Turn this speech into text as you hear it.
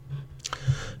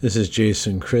This is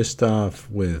Jason Christoff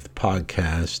with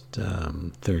podcast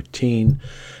 13,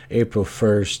 April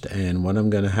 1st, and what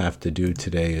I'm going to have to do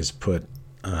today is put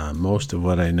most of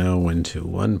what I know into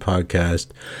one podcast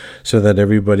so that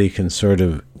everybody can sort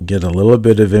of get a little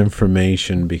bit of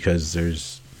information, because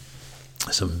there's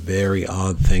some very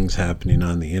odd things happening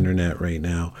on the internet right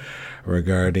now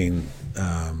regarding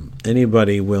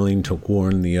anybody willing to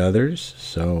warn the others.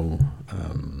 So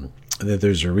that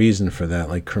there's a reason for that.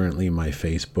 Like currently my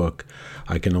Facebook,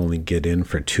 I can only get in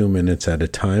for 2 minutes at a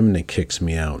time and it kicks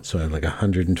me out. So I have like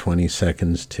 120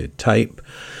 seconds to type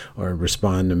or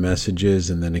respond to messages,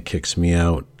 and then it kicks me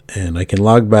out. And I can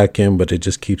log back in, but it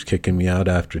just keeps kicking me out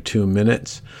after 2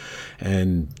 minutes.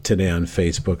 And today on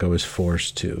Facebook, I was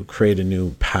forced to create a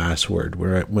new password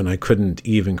when I couldn't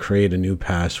even create a new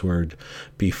password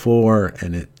before,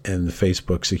 and the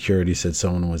Facebook security said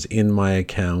someone was in my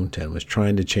account and was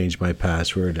trying to change my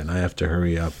password, and I have to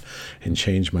hurry up and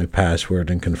change my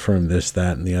password and confirm this,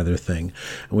 that, and the other thing.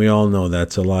 And we all know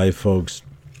that's a lie, folks.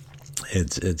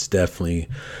 It's definitely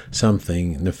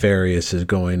something nefarious is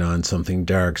going on, something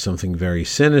dark, something very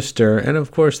sinister, and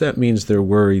of course that means they're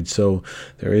worried, so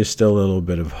there is still a little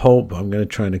bit of hope. I'm going to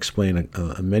try and explain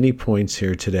many points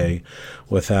here today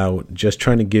without just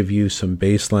trying to give you some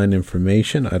baseline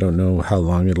information. I don't know how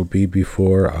long it'll be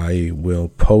before I will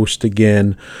post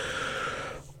again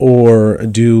or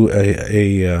do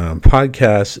a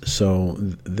podcast, so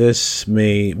this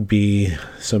may be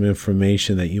some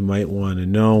information that you might want to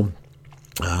know.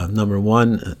 Number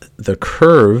one, the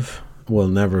curve will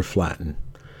never flatten.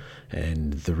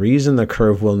 And the reason the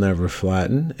curve will never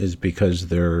flatten is because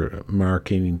they're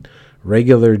marking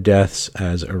regular deaths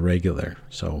as irregular.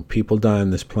 So people die on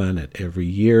this planet every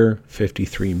year.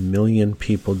 53 million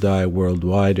people die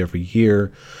worldwide every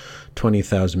year.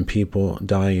 20,000 people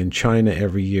die in China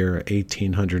every year.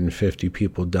 1,850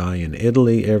 people die in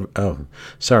Italy.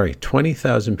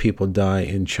 20,000 people die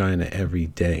in China every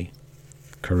day.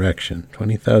 Correction,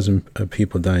 20,000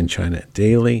 people die in China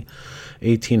daily,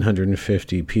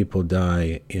 1,850 people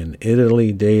die in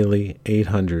Italy daily,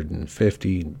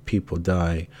 850 people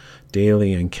die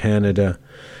daily in Canada,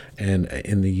 and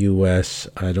in the U.S.,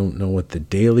 I don't know what the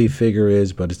daily figure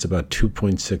is, but it's about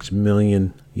 2.6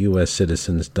 million U.S.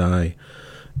 citizens die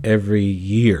every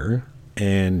year,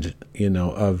 and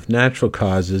of natural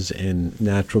causes and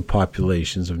natural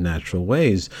populations of natural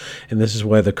ways. And this is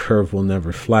why the curve will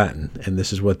never flatten. And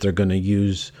this is what they're going to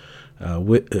use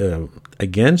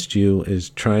against you, is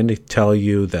trying to tell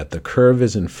you that the curve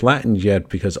isn't flattened yet,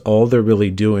 because all they're really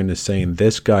doing is saying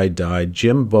this guy died,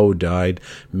 Jimbo died,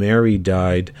 Mary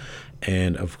died,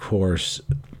 and of course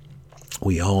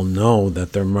we all know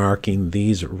that they're marking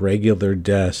these regular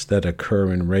deaths that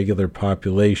occur in regular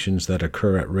populations, that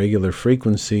occur at regular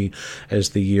frequency, as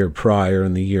the year prior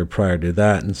and the year prior to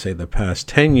that, and say the past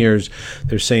 10 years,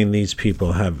 they're saying these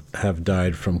people have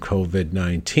died from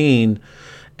COVID-19,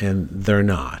 and they're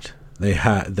not.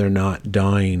 They're not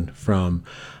dying from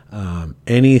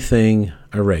anything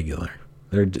irregular.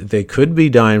 They could be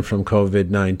dying from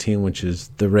COVID-19, which is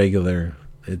the regular.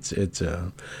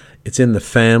 It's in the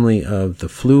family of the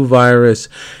flu virus,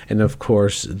 and of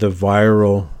course the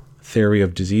viral theory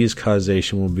of disease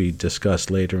causation will be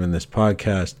discussed later in this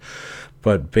podcast.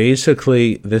 But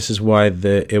basically, this is why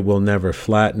it will never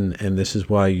flatten, and this is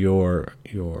why your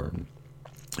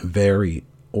very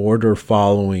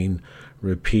order-following,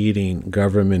 repeating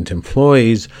government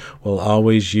employees will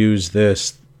always use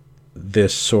this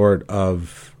sort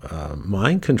of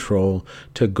mind control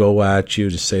to go at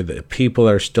you, to say that people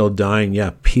are still dying.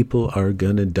 Yeah, people are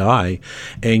going to die.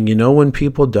 And when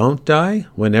people don't die?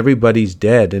 When everybody's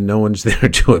dead and no one's there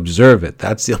to observe it.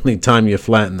 That's the only time you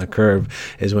flatten the curve,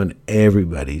 is when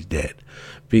everybody's dead,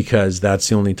 because that's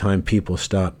the only time people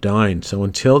stop dying. So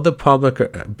until the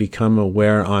public become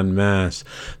aware en masse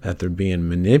that they're being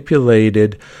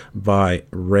manipulated by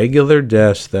regular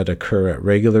deaths that occur at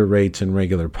regular rates in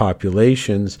regular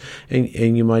populations,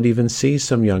 and you might even see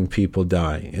some young people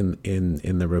die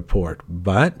in the report,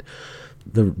 but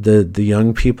the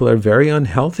young people are very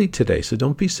unhealthy today. So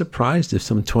don't be surprised if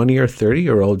some 20 or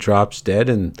 30-year-old drops dead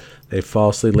and they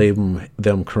falsely label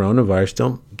them coronavirus.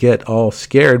 Don't get all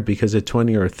scared because a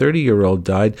 20 or 30-year-old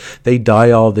died. They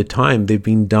die all the time. They've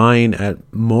been dying at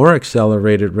more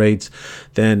accelerated rates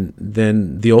than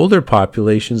the older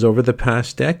populations over the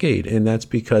past decade. And that's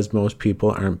because most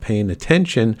people aren't paying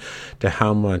attention to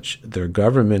how much their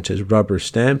government is rubber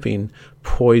stamping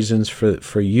poisons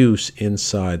for use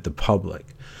inside the public.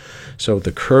 So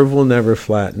the curve will never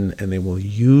flatten, and they will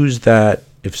use that.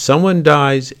 If someone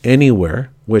dies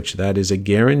anywhere, which that is a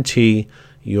guarantee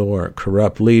your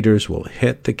corrupt leaders will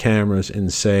hit the cameras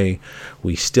and say,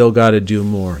 we still got to do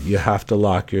more. You have to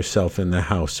lock yourself in the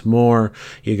house more.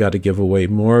 You got to give away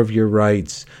more of your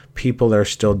rights. People are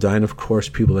still dying. Of course,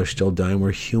 people are still dying.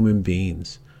 We're human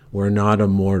beings. We're not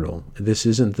immortal. This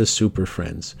isn't the Super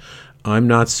Friends. I'm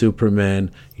not Superman.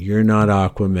 You're not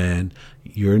Aquaman.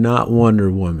 You're not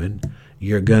Wonder Woman.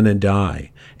 You're going to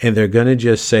die. And they're going to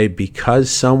just say,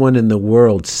 because someone in the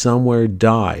world somewhere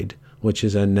died, which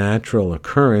is a natural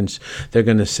occurrence, they're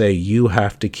going to say, you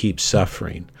have to keep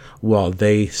suffering while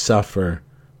they suffer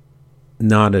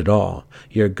not at all.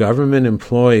 Your government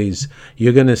employees,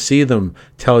 you're going to see them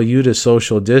tell you to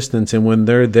social distance, and when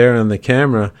they're there on the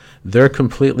camera, they're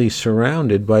completely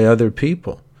surrounded by other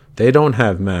people. They don't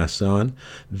have masks on.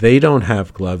 They don't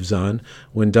have gloves on.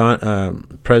 When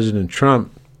President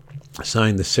Trump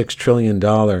signed the $6 trillion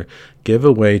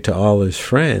giveaway to all his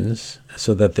friends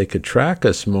so that they could track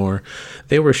us more,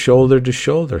 they were shoulder to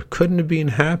shoulder. Couldn't have been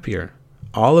happier.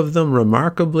 All of them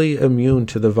remarkably immune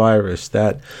to the virus.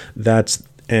 That's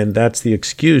the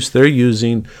excuse they're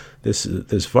using. This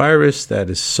virus that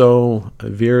is so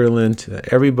virulent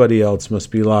that everybody else must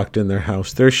be locked in their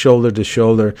house. They're shoulder to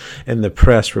shoulder, and the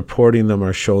press reporting them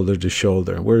are shoulder to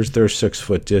shoulder. Where's their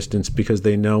 6-foot distance? Because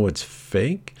they know it's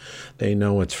fake, they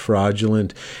know it's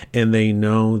fraudulent, and they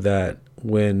know that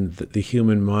when the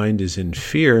human mind is in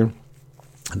fear,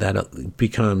 that it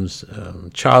becomes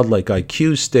childlike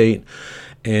IQ state,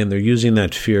 and they're using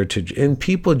that fear and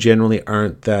people generally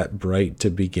aren't that bright to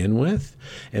begin with,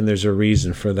 and there's a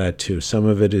reason for that too. Some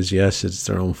of it is, yes, it's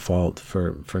their own fault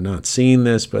for not seeing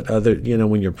this, but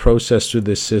when you're processed through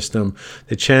this system,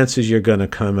 the chances you're going to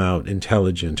come out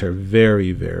intelligent are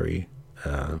very, very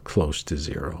close to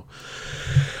zero.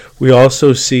 We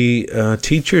also see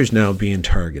teachers now being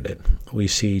targeted. We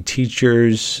see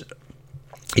teachers.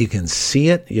 You can see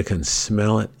it, you can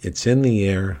smell it, it's in the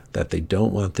air that they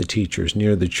don't want the teachers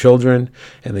near the children,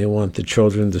 and they want the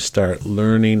children to start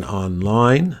learning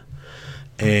online,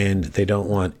 and they don't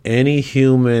want any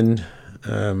human,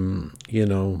 kind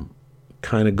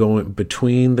of going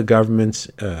between the government's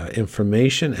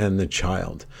information and the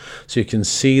child. So you can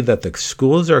see that the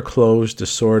schools are closed to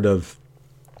sort of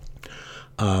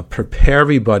prepare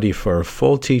everybody for a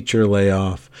full teacher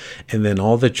layoff, and then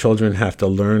all the children have to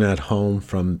learn at home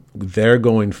from there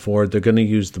going forward. They're going to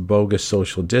use the bogus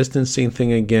social distancing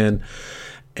thing again,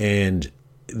 and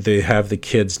they have the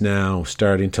kids now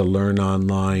starting to learn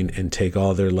online and take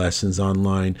all their lessons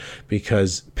online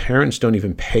because parents don't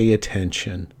even pay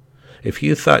attention. If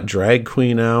you thought drag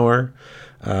queen hour,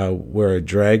 where a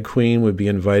drag queen would be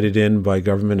invited in by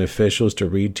government officials to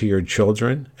read to your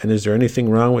children. And is there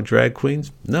anything wrong with drag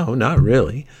queens? No, not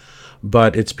really.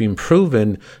 But it's been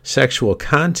proven sexual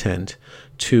content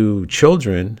to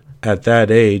children at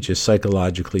that age is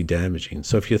psychologically damaging.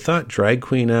 So if you thought drag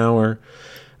queen hour,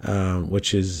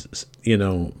 which is,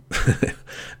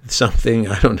 something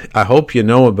I hope you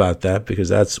know about that, because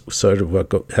that's sort of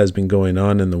what has been going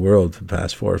on in the world for the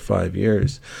past 4 or 5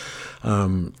 years.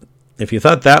 If you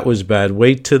thought that was bad,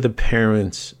 wait till the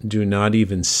parents do not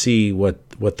even see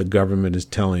what the government is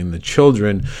telling the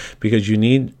children, because you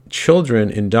need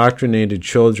children, indoctrinated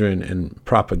children and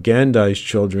propagandized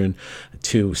children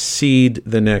to seed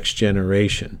the next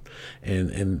generation.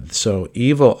 And so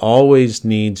evil always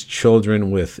needs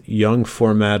children with young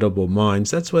formatable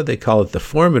minds. That's why they call it the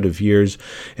formative years,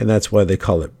 and that's why they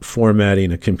call it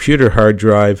formatting a computer hard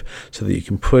drive, so that you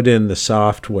can put in the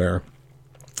software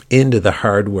into the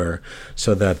hardware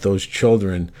so that those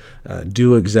children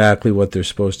do exactly what they're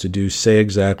supposed to do, say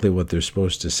exactly what they're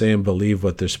supposed to say, and believe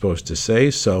what they're supposed to say.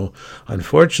 So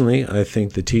unfortunately, I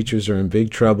think the teachers are in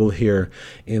big trouble here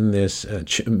in this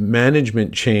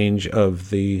management change of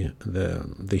the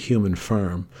human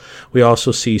farm. We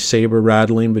also see saber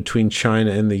rattling between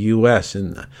China and the U.S.,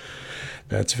 and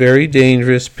that's very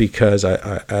dangerous because,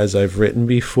 as I've written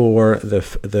before,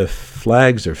 the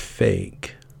flags are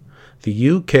fake. The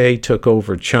UK took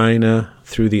over China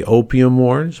through the Opium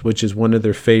Wars, which is one of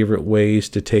their favorite ways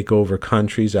to take over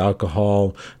countries: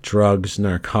 alcohol, drugs,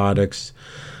 narcotics.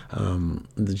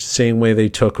 The same way they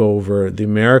took over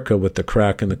America with the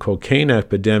crack and the cocaine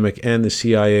epidemic, and the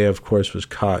CIA, of course, was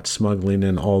caught smuggling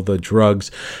in all the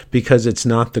drugs because it's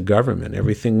not the government.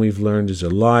 Everything we've learned is a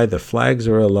lie. The flags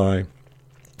are a lie.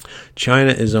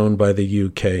 China is owned by the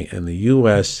UK, and the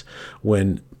US,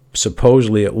 when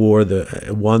supposedly at war,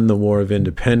 won the War of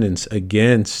Independence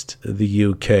against the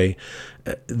UK,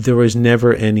 there was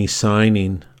never any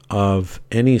signing of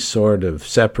any sort of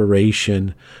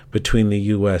separation between the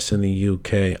U.S. and the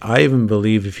U.K. I even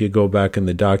believe if you go back in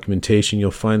the documentation,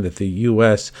 you'll find that the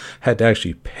U.S. had to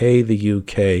actually pay the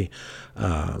U.K.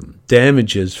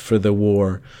 Damages for the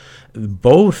war.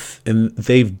 Both, and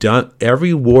they've done,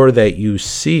 every war that you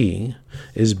see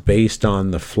is based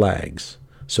on the flags.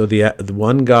 So the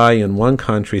one guy in one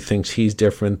country thinks he's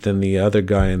different than the other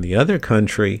guy in the other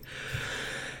country,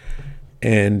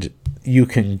 and you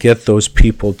can get those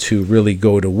people to really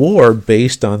go to war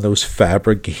based on those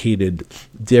fabricated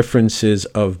differences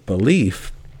of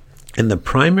belief. And the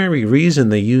primary reason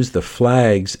they use the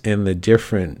flags in the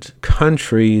different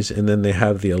countries, and then they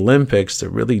have the Olympics to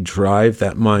really drive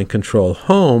that mind control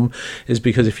home, is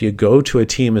because if you go to a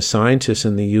team of scientists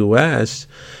in the U.S.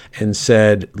 and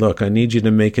said, look, I need you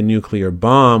to make a nuclear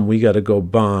bomb, we got to go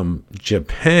bomb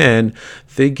Japan,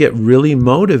 they get really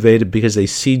motivated because they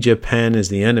see Japan as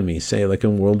the enemy, say like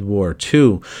in World War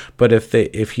II. But if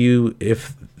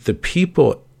the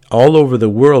people all over the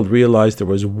world realized there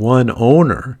was one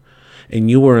owner, and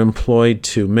you were employed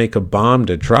to make a bomb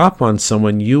to drop on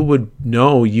someone, you would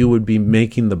know you would be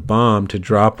making the bomb to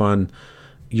drop on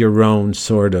your own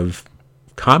sort of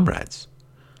comrades.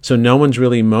 So no one's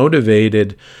really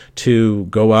motivated to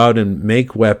go out and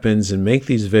make weapons and make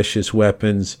these vicious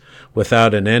weapons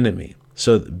without an enemy.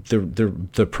 So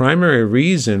the primary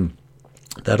reason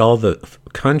that all the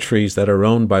countries that are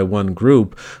owned by one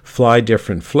group fly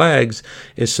different flags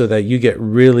is so that you get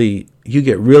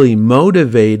really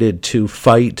motivated to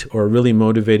fight, or really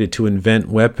motivated to invent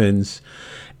weapons.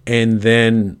 And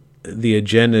then the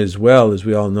agenda as well, as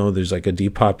we all know, there's like a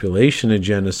depopulation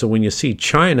agenda. So when you see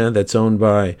China, that's owned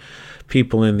by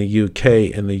people in the UK,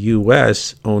 and the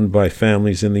US owned by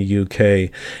families in the UK,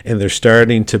 and they're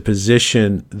starting to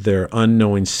position their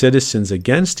unknowing citizens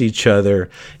against each other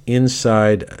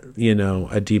inside,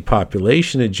 a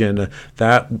depopulation agenda,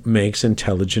 that makes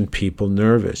intelligent people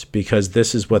nervous, because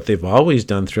this is what they've always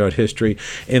done throughout history.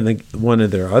 And one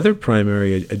of their other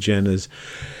primary agendas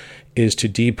is to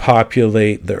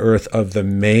depopulate the earth of the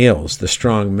males, the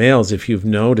strong males, if you've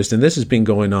noticed. And this has been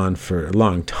going on for a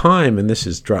long time, and this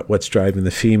is what's driving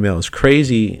the females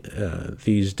crazy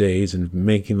these days and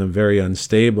making them very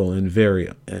unstable and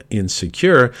very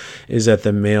insecure, is that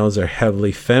the males are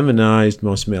heavily feminized.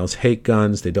 Most males hate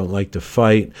guns. They don't like to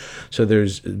fight. So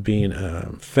there's been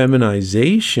a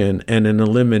feminization and an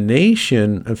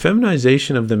elimination, a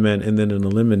feminization of the men, and then an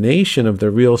elimination of the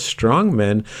real strong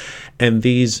men. And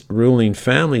these ruling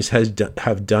families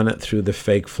have done it through the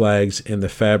fake flags and the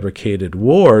fabricated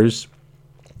wars.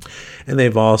 And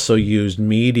they've also used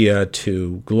media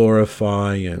to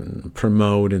glorify and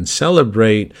promote and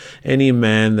celebrate any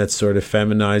man that sort of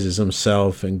feminizes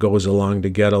himself and goes along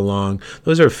to get along.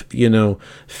 Those are,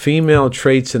 female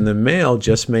traits in the male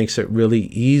just makes it really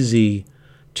easy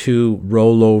to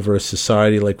roll over a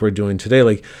society like we're doing today.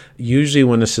 Like usually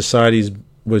when a society's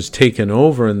was taken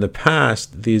over in the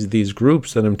past, these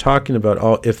groups that I'm talking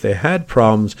about, if they had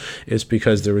problems, it's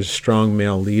because there was strong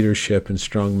male leadership and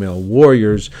strong male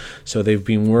warriors. So they've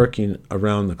been working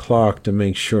around the clock to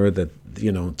make sure that,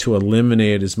 to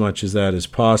eliminate as much as that as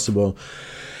possible.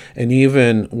 And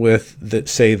even with,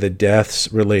 the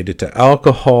deaths related to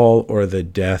alcohol or the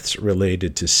deaths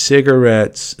related to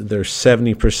cigarettes, they're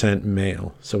 70%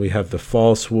 male. So we have the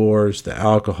false wars, the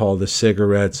alcohol, the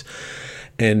cigarettes.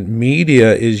 And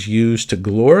media is used to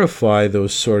glorify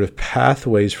those sort of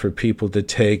pathways for people to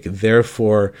take,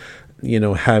 therefore,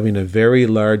 having a very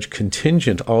large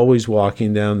contingent always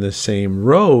walking down the same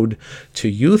road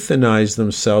to euthanize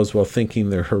themselves while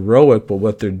thinking they're heroic. But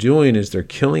what they're doing is they're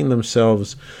killing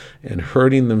themselves and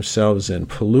hurting themselves and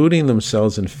polluting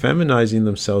themselves and feminizing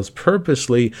themselves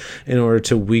purposely in order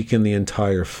to weaken the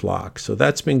entire flock. So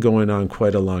that's been going on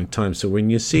quite a long time. So when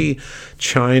you see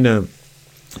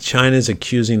China's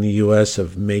accusing the U.S.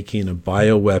 of making a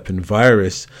bioweapon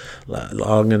virus.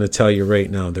 I'm going to tell you right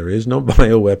now, there is no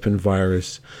bioweapon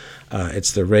virus.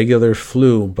 It's the regular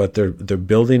flu, but they're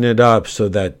building it up so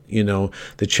that,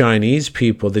 the Chinese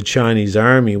people, the Chinese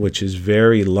army, which is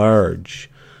very large,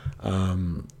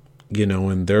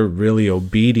 and they're really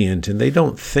obedient, and they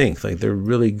don't think. Like, they're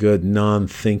really good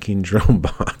non-thinking drone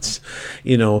bots,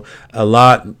 a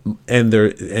lot, and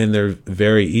they're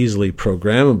very easily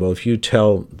programmable. If you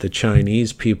tell the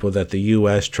Chinese people that the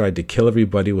U.S. tried to kill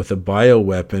everybody with a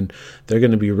bioweapon, they're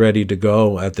going to be ready to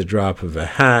go at the drop of a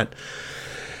hat.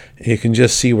 You can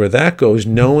just see where that goes,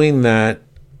 knowing that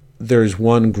there's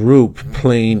one group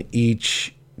playing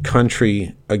each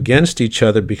country against each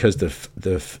other because the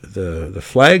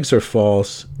flags are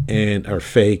false and are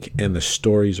fake, and the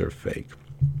stories are fake.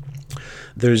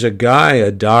 There's a guy,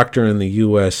 a doctor in the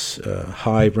U.S.,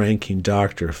 high-ranking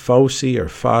doctor,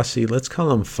 Fauci, let's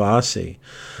call him Fauci.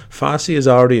 Fauci is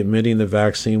already admitting the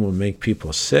vaccine will make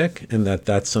people sick and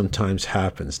that sometimes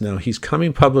happens. Now, he's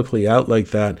coming publicly out like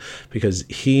that because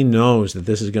he knows that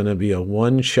this is going to be a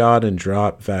one-shot and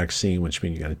drop vaccine, which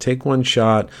means you're going to take one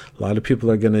shot. A lot of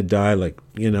people are going to die,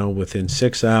 within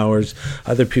 6 hours.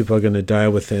 Other people are going to die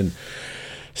within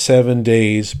 7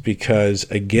 days because,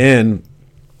 again,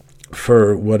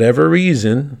 for whatever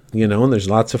reason, and there's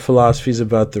lots of philosophies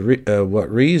about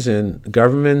what reason,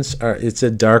 governments it's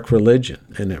a dark religion,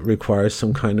 and it requires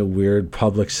some kind of weird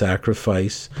public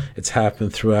sacrifice. It's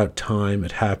happened throughout time.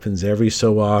 It happens every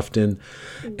so often.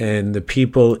 And the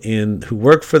people who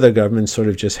work for the government sort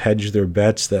of just hedge their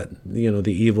bets that, the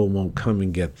evil won't come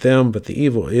and get them, but the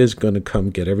evil is going to come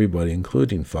get everybody,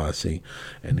 including Fauci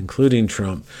and including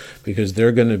Trump, because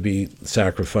they're going to be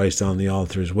sacrificed on the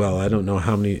altar as well. I don't know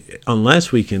how many,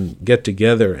 unless we can get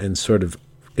together and sort of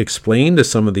explain to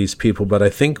some of these people, but I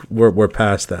think we're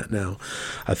past that now.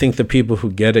 I think the people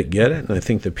who get it, and I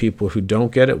think the people who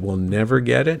don't get it will never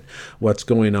get it, what's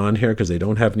going on here, because they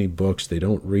don't have any books, they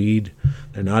don't read,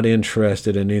 they're not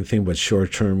interested in anything but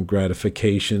short-term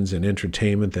gratifications and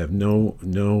entertainment. They have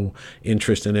no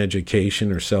interest in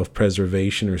education or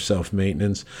self-preservation or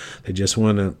self-maintenance. They just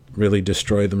want to really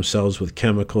destroy themselves with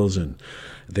chemicals, and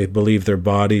they believe their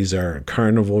bodies are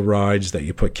carnival rides that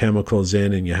you put chemicals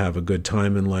in and you have a good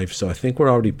time in life. So I think we're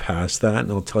already past that,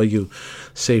 and I'll tell you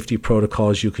safety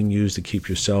protocols you can use to keep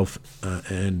yourself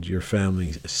and your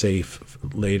family safe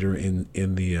later in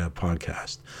the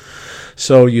podcast.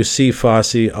 So you see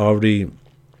Fauci already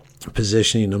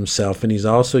positioning himself, and he's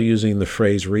also using the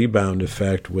phrase rebound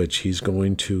effect, which he's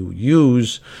going to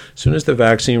use as soon as the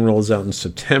vaccine rolls out in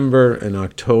September and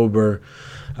October.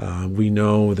 We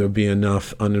know there'll be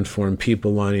enough uninformed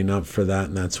people lining up for that,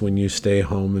 and that's when you stay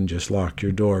home and just lock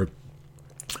your door.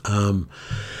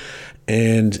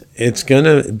 And it's going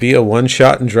to be a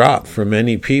one-shot and drop for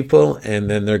many people, and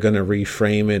then they're going to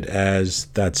reframe it as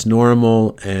that's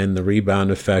normal and the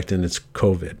rebound effect, and it's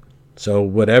COVID. So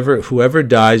whoever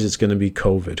dies, it's going to be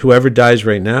COVID. Whoever dies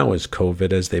right now is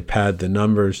COVID as they pad the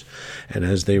numbers and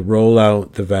as they roll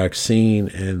out the vaccine,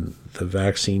 and the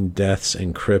vaccine deaths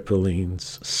and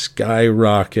cripplings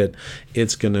skyrocket.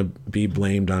 It's going to be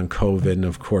blamed on COVID, and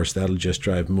of course that'll just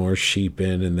drive more sheep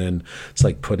in, and then it's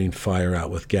like putting fire out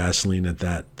with gasoline at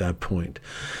that point.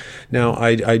 Now,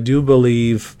 I do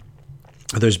believe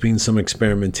there's been some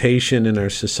experimentation in our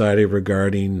society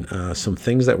regarding some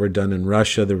things that were done in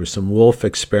Russia. There were some wolf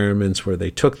experiments where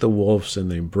they took the wolves and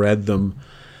they bred them,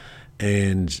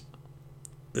 and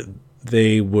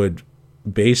they would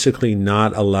basically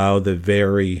not allow the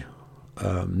very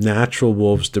natural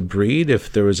wolves to breed.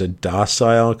 If there was a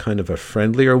docile, kind of a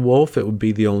friendlier wolf, it would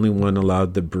be the only one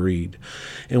allowed to breed.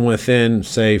 And within,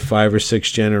 say, 5 or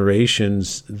 6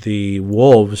 generations, the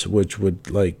wolves, which would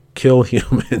kill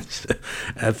humans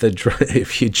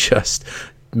if you just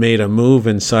made a move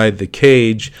inside the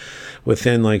cage,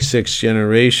 within 6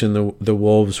 generations, the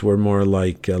wolves were more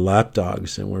like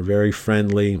lapdogs and were very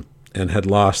friendly and had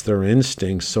lost their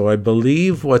instincts. So I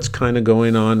believe what's kind of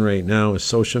going on right now is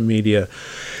social media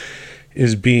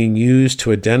is being used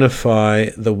to identify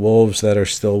the wolves that are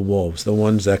still wolves, the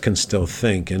ones that can still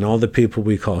think. And all the people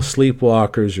we call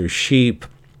sleepwalkers or sheep,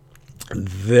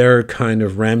 they're kind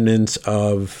of remnants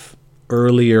of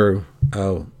earlier,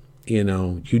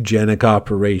 eugenic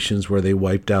operations where they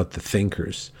wiped out the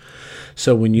thinkers.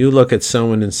 So when you look at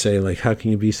someone and say, how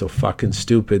can you be so fucking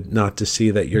stupid not to see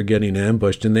that you're getting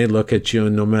ambushed? And they look at you,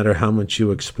 and no matter how much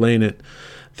you explain it,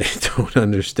 they don't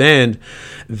understand.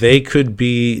 They could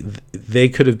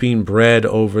have been bred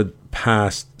over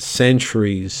past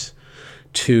centuries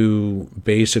to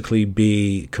basically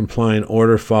be compliant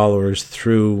order followers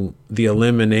through the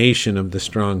elimination of the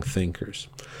strong thinkers.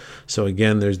 So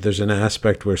again, there's an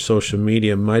aspect where social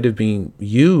media might have been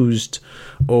used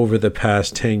over the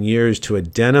past 10 years to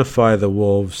identify the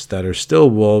wolves that are still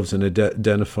wolves and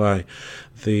identify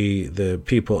the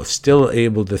people still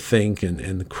able to think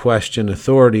and question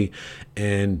authority.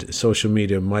 And social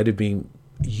media might have been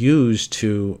used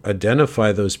to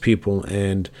identify those people,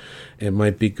 and it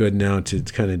might be good now to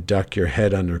kind of duck your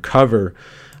head under cover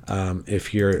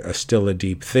if you're still a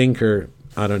deep thinker.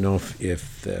 I don't know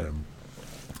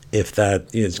if that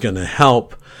is going to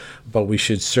help, but we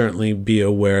should certainly be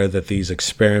aware that these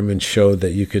experiments showed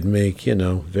that you could make,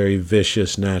 very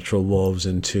vicious natural wolves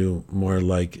into more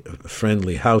like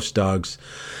friendly house dogs.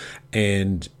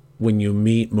 And when you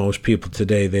meet most people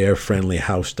today, they are friendly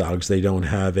house dogs. They don't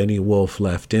have any wolf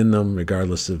left in them,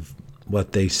 regardless of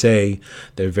what they say.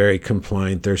 They're very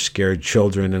compliant. They're scared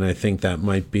children. And I think that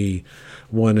might be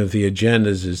one of the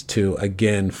agendas, is to,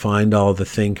 again, find all the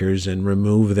thinkers and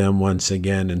remove them once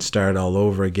again and start all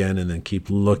over again, and then keep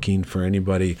looking for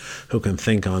anybody who can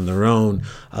think on their own,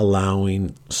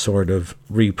 allowing sort of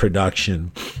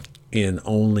reproduction in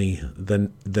only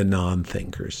the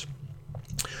non-thinkers.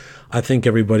 I think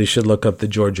everybody should look up the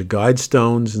Georgia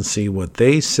Guidestones and see what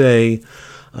they say.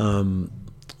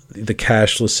 The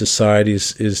cashless society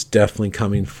is definitely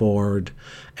coming forward,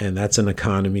 and that's an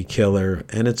economy killer.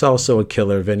 And it's also a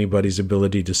killer of anybody's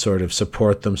ability to sort of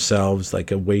support themselves, like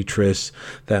a waitress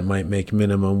that might make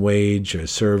minimum wage, or a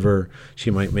server, she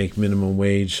might make minimum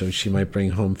wage, so she might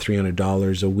bring home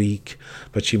 $300 a week,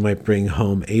 but she might bring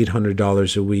home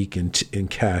 $800 a week in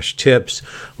cash tips.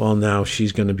 Well, now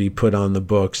she's going to be put on the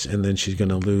books, and then she's going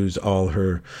to lose all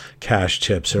her cash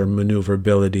tips, her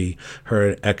maneuverability,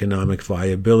 her economic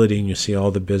viability. And you see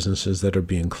all the businesses that are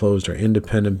being closed are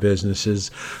independent businesses,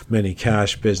 many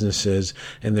cash businesses,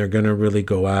 and they're going to really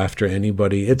go after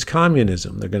anybody. It's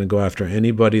communism. They're going to go after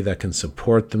anybody that can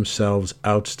support themselves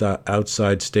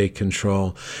outside state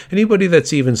control, anybody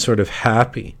that's even sort of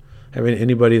happy. I mean,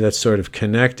 anybody that's sort of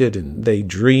connected and they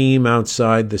dream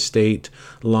outside the state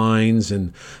lines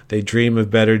and they dream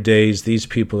of better days. These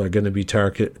people are going to be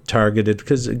targeted,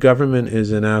 because the government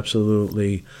is an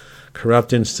absolutely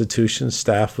corrupt institution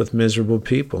staffed with miserable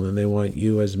people, and they want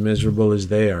you as miserable as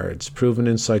they are. It's proven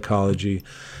in psychology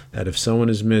that if someone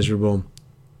is miserable,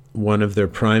 one of their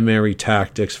primary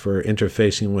tactics for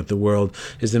interfacing with the world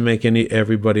is to make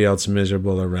everybody else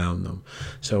miserable around them.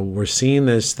 So we're seeing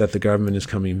this, that the government is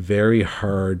coming very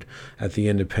hard at the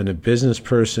independent business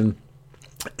person,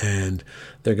 and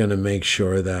they're going to make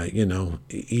sure that,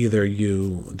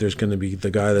 there's going to be the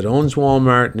guy that owns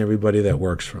Walmart and everybody that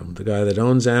works for him, the guy that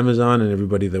owns Amazon and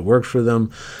everybody that works for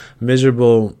them,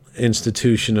 miserable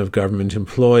institution of government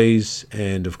employees,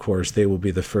 and of course they will be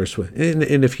the first one.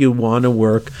 And if you want to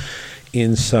work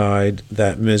inside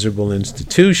that miserable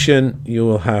institution, you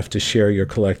will have to share your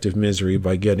collective misery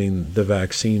by getting the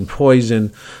vaccine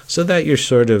poison, so that you're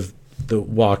sort of the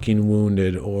walking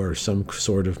wounded or some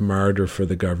sort of martyr for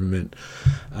the government.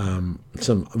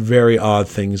 Some very odd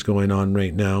things going on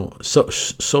right now. So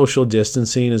social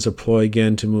distancing is a ploy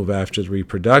again to move after the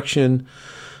reproduction,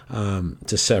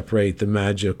 to separate the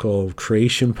magical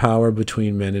creation power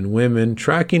between men and women.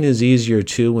 Tracking is easier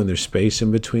too when there's space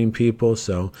in between people,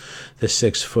 so the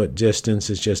 6-foot distance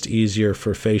is just easier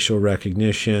for facial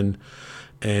recognition.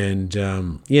 And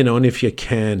and if you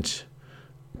can't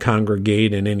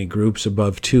congregate in any groups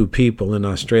above 2 people. In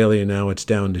Australia now it's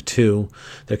down to 2.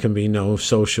 There can be no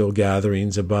social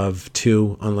gatherings above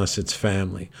 2 unless it's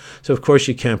family. So of course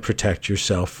you can't protect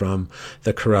yourself from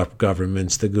the corrupt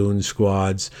governments, the goon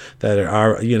squads that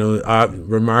are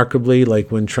remarkably,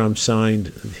 like when Trump signed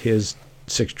his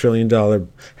 $6 trillion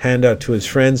handout to his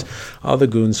friends, all the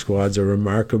goon squads are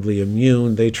remarkably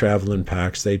immune. They travel in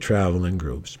packs, they travel in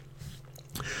groups.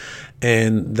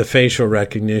 And the facial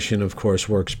recognition, of course,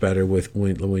 works better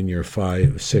when you're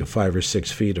 5 or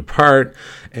 6 feet apart.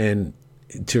 And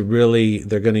they're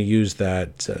going to use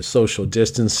that social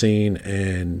distancing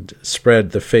and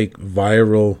spread the fake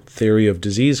viral theory of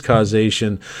disease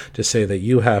causation to say that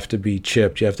you have to be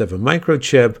chipped. You have to have a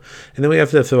microchip. And then we have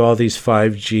to have all these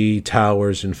 5G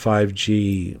towers and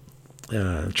 5G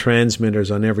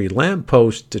transmitters on every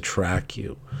lamppost to track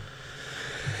you.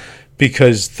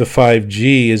 Because the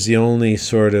 5G is the only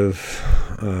sort of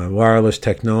wireless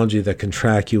technology that can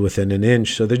track you within an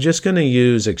inch. So they're just going to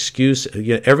use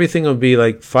everything will be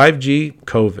like 5G,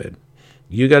 COVID.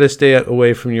 You got to stay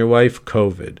away from your wife,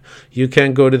 COVID. You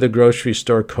can't go to the grocery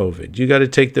store, COVID. You got to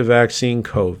take the vaccine,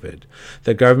 COVID.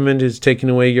 The government is taking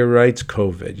away your rights,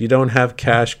 COVID. You don't have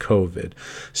cash, COVID.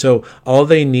 So all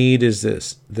they need is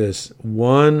this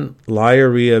one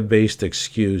liarrhea-based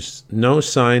excuse, no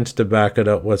science to back it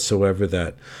up whatsoever,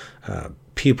 that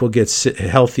people get sick,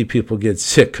 healthy people get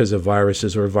sick because of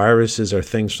viruses, or viruses are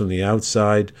things from the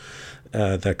outside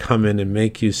that come in and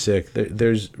make you sick.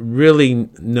 There's really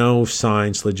no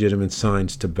science, legitimate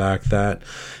science, to back that.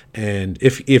 And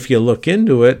if you look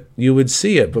into it, you would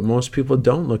see it. But most people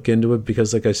don't look into it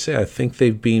because, like I say, I think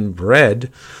they've been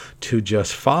bred to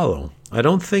just follow. I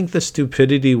don't think the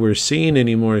stupidity we're seeing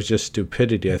anymore is just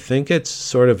stupidity. I think it's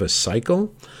sort of a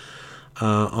cycle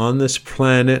on this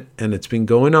planet, and it's been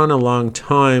going on a long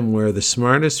time, where the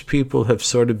smartest people have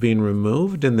sort of been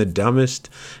removed and the dumbest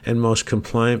and most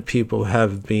compliant people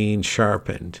have been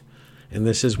sharpened. And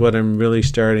this is what I'm really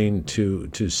starting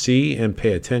to see and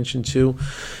pay attention to.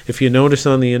 If you notice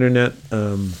on the internet,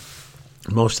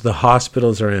 most of the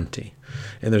hospitals are empty.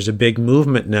 And there's a big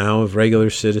movement now of regular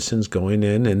citizens going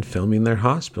in and filming their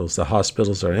hospitals. The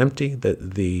hospitals are empty.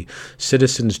 The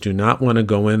citizens do not want to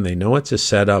go in. They know it's a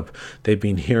setup. They've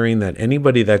been hearing that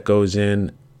anybody that goes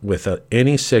in with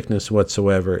any sickness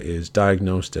whatsoever is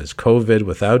diagnosed as COVID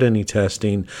without any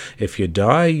testing. If you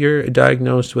die, you're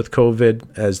diagnosed with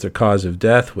COVID as the cause of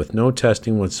death with no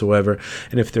testing whatsoever.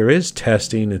 And if there is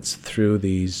testing, it's through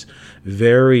these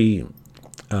very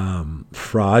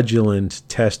fraudulent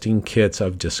testing kits.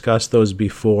 I've discussed those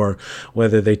before,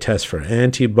 whether they test for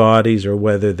antibodies or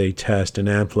whether they test and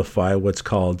amplify what's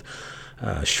called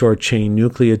short-chain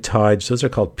nucleotides. Those are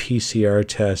called PCR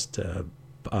tests,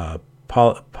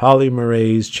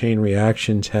 polymerase chain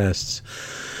reaction tests.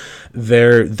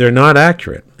 They're not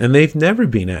accurate, and they've never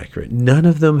been accurate. None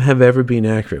of them have ever been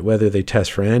accurate, whether they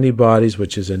test for antibodies,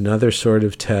 which is another sort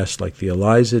of test like the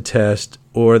ELISA test,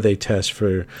 or they test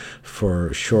for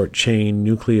short chain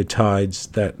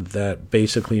nucleotides. That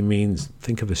basically means,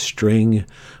 think of a string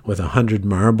with 100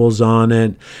 marbles on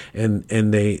it,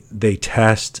 and they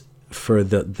test for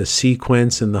the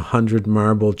sequence in the 100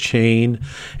 marble chain,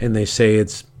 and they say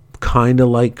it's kind of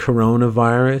like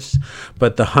coronavirus,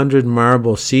 but the 100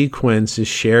 marble sequence is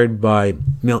shared by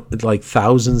like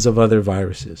thousands of other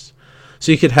viruses.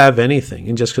 So you could have anything,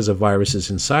 and just because a virus is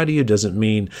inside of you doesn't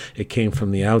mean it came from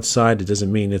the outside. It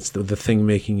doesn't mean it's the thing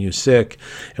making you sick.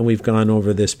 And we've gone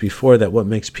over this before, that what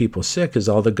makes people sick is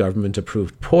all the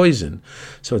government-approved poison.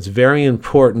 So it's very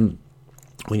important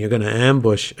when you're going to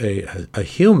ambush a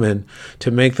human to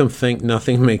make them think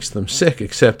nothing makes them sick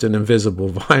except an invisible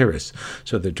virus.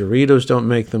 So the Doritos don't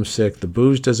make them sick, the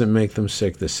booze doesn't make them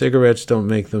sick, the cigarettes don't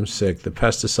make them sick, the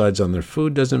pesticides on their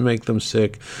food doesn't make them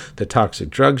sick, the toxic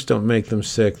drugs don't make them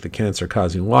sick, the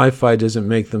cancer-causing Wi-Fi doesn't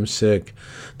make them sick,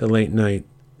 the late night,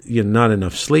 not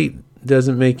enough sleep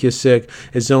doesn't make you sick.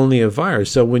 It's only a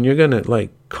virus. So when you're going to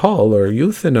call or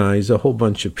euthanize a whole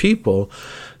bunch of people,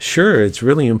 sure, it's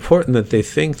really important that they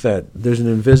think that there's an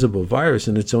invisible virus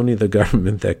and it's only the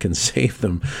government that can save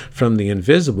them from the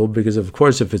invisible, because of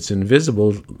course if it's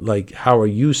invisible, how are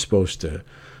you supposed to,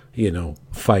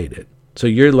 fight it? So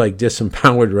you're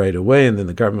disempowered right away, and then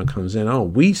the government comes in, oh,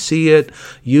 we see it,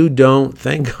 you don't,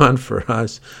 thank God for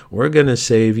us, we're going to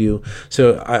save you.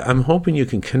 So I'm hoping you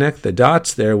can connect the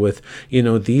dots there with,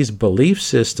 these belief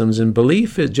systems, and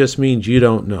belief, it just means you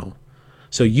don't know.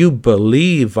 So you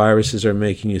believe viruses are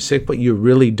making you sick, but you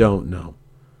really don't know.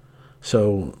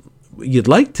 So you'd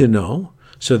like to know.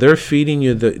 So they're feeding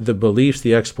you the beliefs,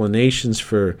 the explanations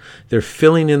they're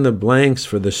filling in the blanks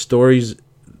for the stories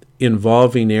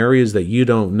involving areas that you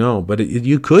don't know. But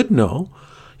you could know.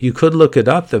 You could look it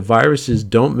up. The viruses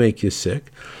don't make you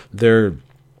sick. They're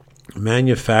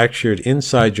manufactured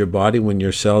inside your body when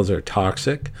your cells are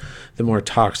toxic. The more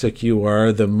toxic you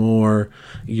are, the more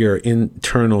your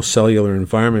internal cellular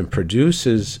environment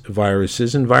produces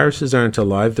viruses, and viruses aren't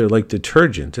alive. They're like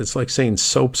detergent. It's like saying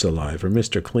soap's alive, or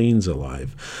Mr. Clean's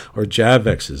alive, or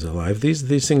Javex is alive.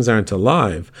 These things aren't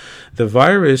alive. The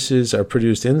viruses are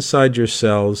produced inside your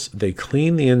cells. They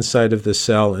clean the inside of the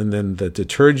cell, and then the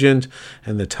detergent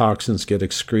and the toxins get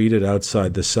excreted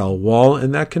outside the cell wall,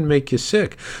 and that can make you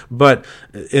sick. But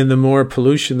in the more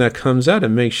pollution that comes out, it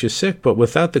makes you sick. But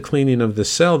without the cleaning of the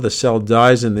cell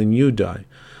dies, and then you die.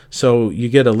 So you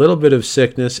get a little bit of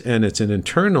sickness, and it's an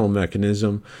internal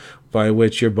mechanism by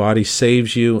which your body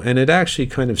saves you, and it actually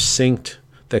kind of synced.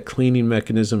 That cleaning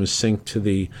mechanism is synced to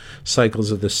the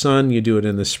cycles of the sun. You do it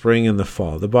in the spring and the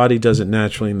fall. The body does it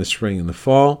naturally in the spring and the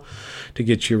fall to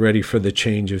get you ready for the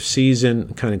change of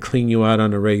season, kind of clean you out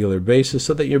on a regular basis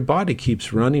so that your body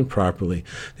keeps running properly.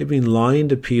 They've been lying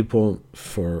to people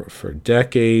for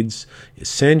decades,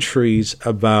 centuries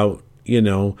about,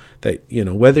 that,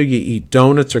 whether you eat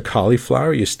donuts or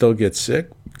cauliflower, you still get sick.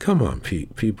 Come on,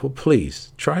 people,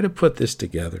 please try to put this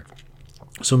together.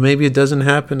 So maybe it doesn't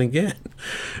happen again,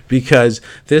 because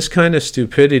this kind of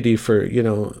stupidity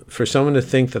for someone to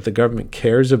think that the government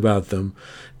cares about them,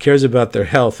 cares about their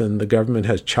health, and the government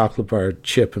has chocolate bar,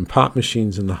 chip, and pop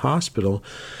machines in the hospital,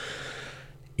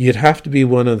 you'd have to be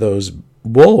one of those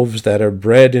wolves that are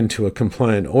bred into a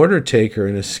compliant order taker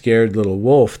and a scared little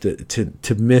wolf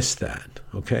to miss that.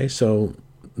 Okay, so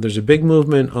there's a big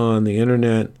movement on the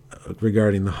internet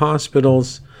regarding the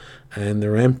hospitals, and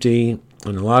they're empty.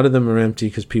 And a lot of them are empty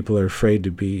because people are afraid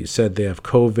to be said they have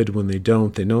COVID when they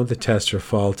don't. They know the tests are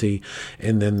faulty.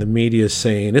 And then the media is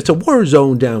saying, it's a war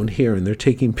zone down here. And they're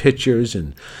taking pictures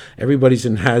and everybody's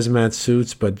in hazmat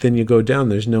suits. But then you go down,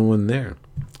 there's no one there.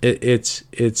 It's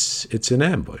an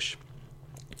ambush.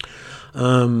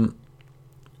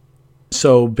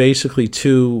 So basically,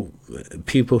 two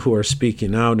people who are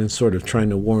speaking out and sort of trying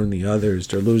to warn the others.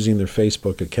 They're losing their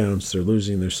Facebook accounts. They're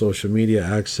losing their social media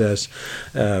access.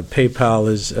 PayPal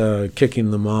is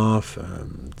kicking them off.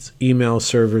 Email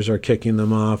servers are kicking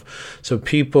them off. So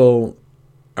people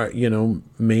are,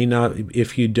 may not.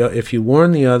 If you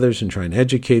warn the others and try and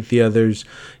educate the others,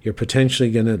 you're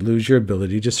potentially going to lose your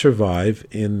ability to survive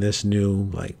in this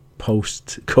new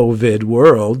post-COVID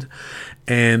world.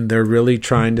 And they're really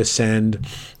trying to send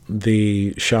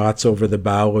the shots over the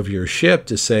bow of your ship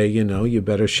to say, you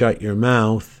better shut your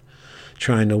mouth,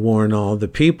 trying to warn all the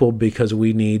people, because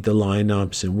we need the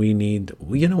lineups and we need,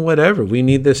 whatever. We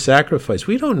need this sacrifice.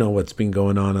 We don't know what's been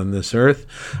going on this earth.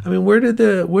 I mean, where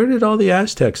did all the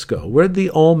Aztecs go? Where did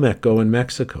the Olmec go in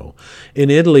Mexico? In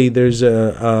Italy, there's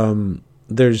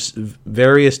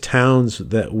various towns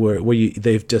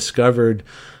they've discovered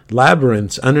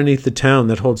labyrinths underneath the town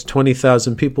that holds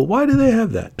 20,000 people. Why do they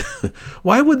have that?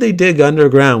 Why would they dig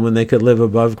underground when they could live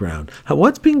above ground?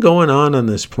 What's been going on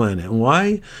this planet?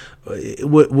 Why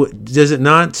does it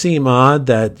not seem odd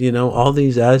that all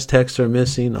these Aztecs are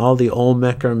missing, all the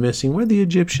Olmec are missing? Where'd the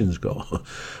Egyptians go?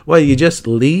 Well, you just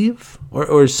leave,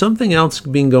 or is something else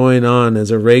been going on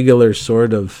as a regular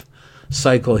sort of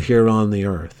cycle here on the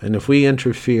earth? And if we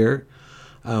interfere,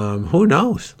 who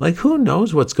knows? Who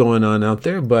knows what's going on out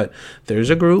there? But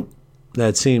there's a group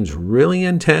that seems really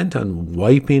intent on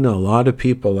wiping a lot of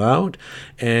people out.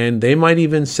 And they might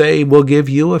even say, we'll give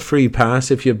you a free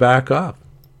pass if you back off.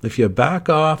 If you back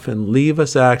off and leave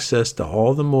us access to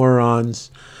all the morons,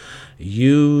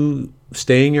 you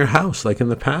stay in your house like in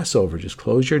the Passover. Just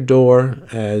close your door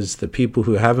as the people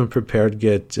who haven't prepared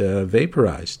get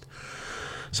vaporized.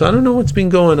 So I don't know what's been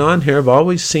going on here. I've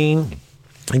always seen,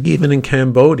 even in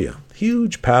Cambodia,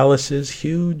 huge palaces,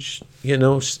 huge,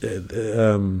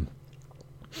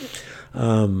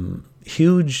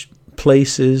 huge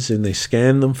places, and they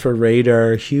scan them for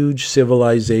radar, huge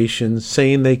civilizations,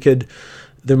 saying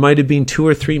there might have been 2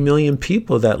 or 3 million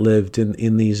people that lived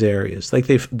in these areas.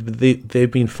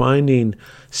 They've been finding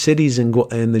cities in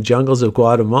the jungles of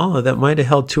Guatemala that might have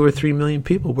held 2 or 3 million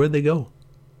people. Where'd they go?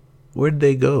 Where'd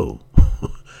they go?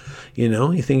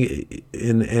 You think,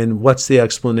 and what's the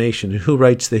explanation? And who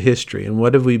writes the history? And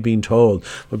what have we been told?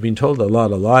 We've been told a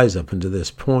lot of lies up until this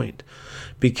point.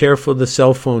 Be careful of the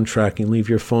cell phone tracking. Leave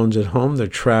your phones at home. They're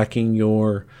tracking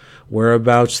your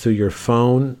whereabouts through your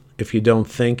phone. If you don't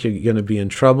think you're going to be in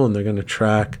trouble, and they're going to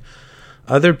track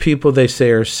other people they say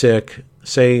are sick.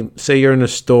 Say you're in a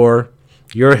store,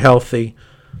 you're healthy,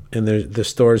 and the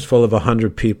store is full of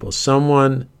 100 people.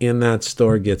 Someone in that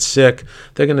store gets sick.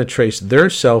 They're going to trace their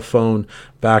cell phone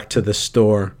back to the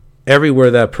store.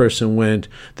 Everywhere that person went,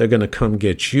 they're going to come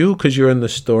get you because you're in the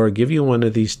store, give you one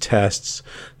of these tests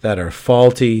that are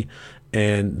faulty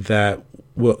and that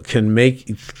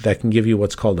can give you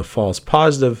what's called a false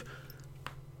positive,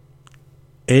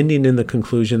 ending in the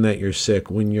conclusion that you're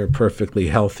sick when you're perfectly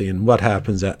healthy. And what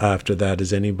happens after that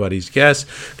is anybody's guess,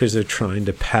 because they're trying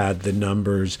to pad the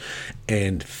numbers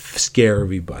and scare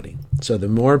everybody. So the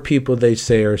more people they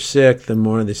say are sick, the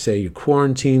more they say you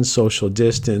quarantine, social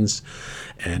distance,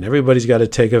 and everybody's got to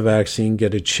take a vaccine,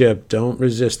 get a chip. Don't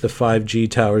resist the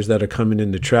 5G towers that are coming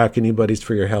in to track anybody's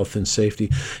for your health and safety.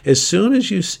 As soon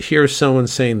as you hear someone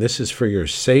saying this is for your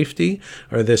safety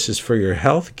or this is for your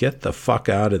health, get the fuck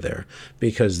out of there,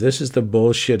 because this is the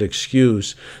bullshit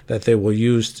excuse that they will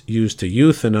use to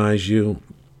euthanize you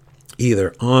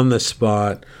either on the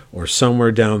spot or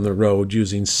somewhere down the road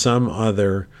using some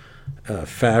other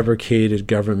fabricated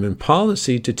government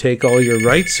policy to take all your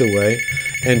rights away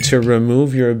and to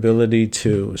remove your ability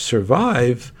to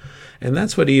survive. And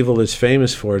that's what evil is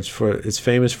famous for. It's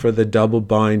famous for the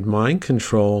double-bind mind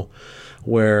control,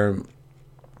 where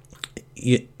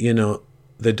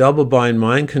the double-bind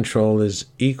mind control is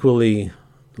equally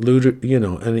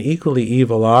an equally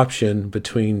evil option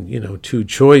between two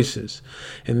choices.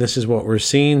 And this is what we're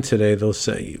seeing today. They'll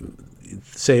say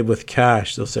with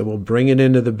cash, they'll say, well, bring it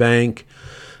into the bank.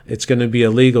 It's going to be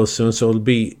illegal soon, so it'll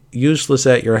be useless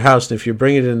at your house. And if you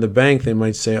bring it in the bank, they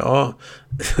might say, oh,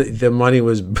 the money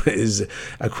is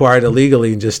acquired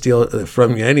illegally and just steal it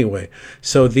from you anyway.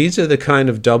 So these are the kind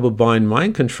of double-bind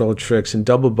mind control tricks. And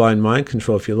double-bind mind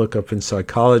control, if you look up in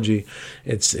psychology,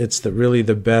 it's really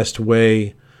the best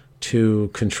way to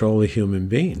control a human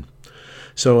being.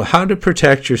 So how to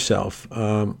protect yourself?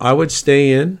 I would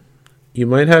stay in. You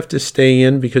might have to stay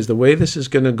in, because the way this is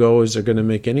going to go is they're going to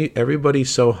make everybody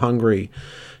so hungry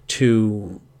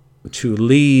to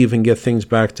leave and get things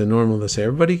back to normal. They say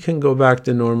everybody can go back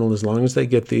to normal as long as they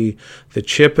get the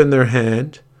chip in their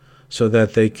hand so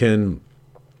that they can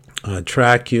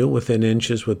track you within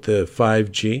inches with the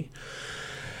 5G.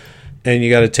 and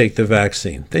you got to take the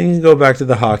vaccine. Then you go back to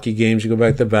the hockey games, you go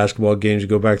back to the basketball games, you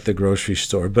go back to the grocery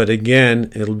store. But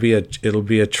again, it'll be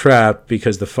a trap,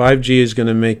 because the 5G is going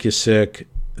to make you sick.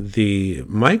 The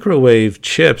microwave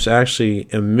chips actually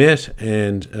emit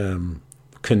and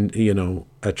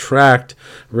attract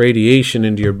radiation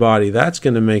into your body. That's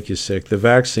going to make you sick. The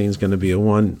vaccine is going to be a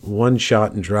one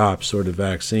shot and drop sort of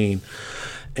vaccine.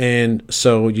 And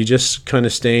so you just kind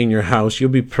of stay in your house. You'll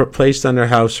be placed under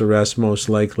house arrest most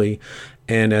likely.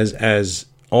 And as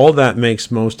all that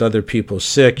makes most other people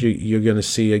sick, you're going to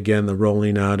see again the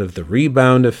rolling out of the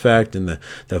rebound effect, and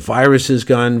the virus has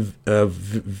gone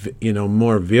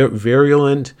more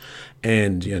virulent.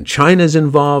 And China's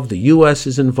involved, the U.S.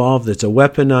 is involved. It's a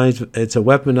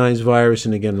weaponized virus,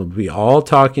 and again, we'll be all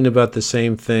talking about the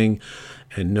same thing.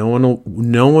 And no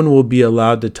one will be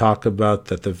allowed to talk about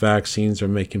that the vaccines are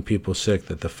making people sick,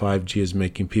 that the 5G is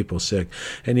making people sick.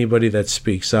 Anybody that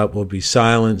speaks up will be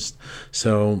silenced.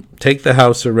 So take the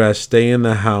house arrest, stay in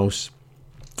the house.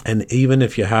 And even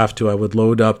if you have to, I would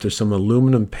load up. There's some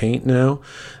aluminum paint now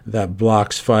that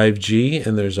blocks 5G.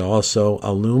 And there's also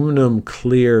aluminum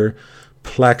clear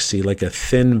plexi, like a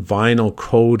thin vinyl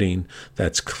coating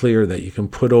that's clear that you can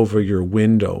put over your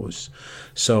windows.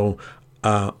 So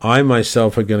I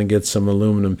myself are going to get some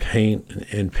aluminum paint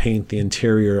and paint the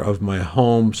interior of my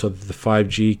home so that the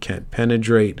 5G can't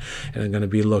penetrate. And I'm going to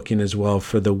be looking as well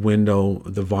for the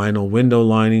vinyl window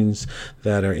linings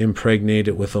that are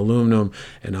impregnated with aluminum.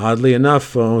 And oddly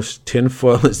enough,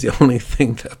 tinfoil is the only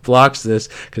thing that blocks this,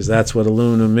 because that's what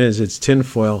aluminum is. It's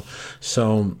tinfoil.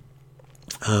 So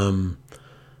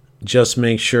just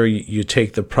make sure you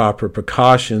take the proper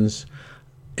precautions.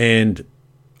 And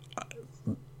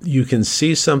you can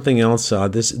see something else.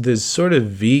 This sort of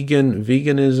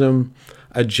veganism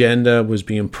agenda was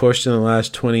being pushed in the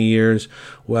last 20 years.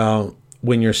 Well,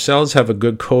 when your cells have a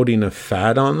good coating of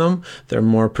fat on them, they're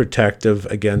more protective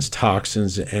against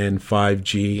toxins and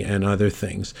 5G and other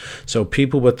things. So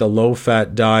people with the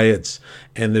low-fat diets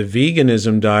and the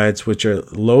veganism diets, which are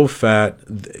low-fat,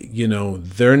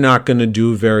 they're not going to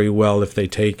do very well if they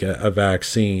take a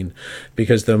vaccine,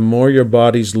 because the more your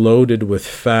body's loaded with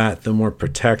fat, the more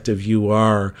protective you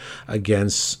are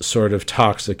against sort of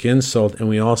toxic insult. And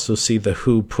we also see the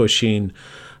WHO pushing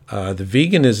the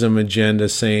veganism agenda,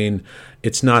 saying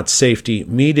it's not safe to eat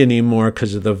meat anymore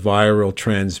because of the viral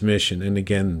transmission. And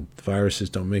again,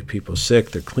 viruses don't make people sick.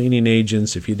 They're cleaning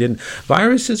agents.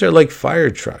 Viruses are like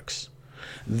fire trucks.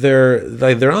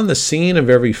 They're on the scene of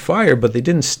every fire, but they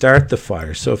didn't start the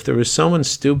fire. So if there was someone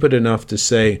stupid enough to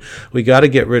say, we got to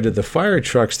get rid of the fire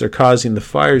trucks, they're causing the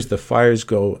fires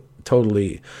go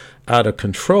totally out of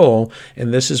control.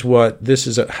 And this is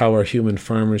how our human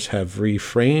farmers have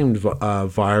reframed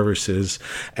viruses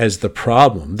as the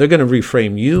problem. They're going to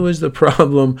reframe you as the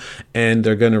problem, and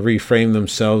they're going to reframe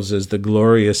themselves as the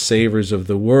glorious savers of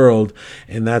the world.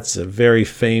 And that's a very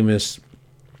famous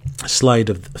sleight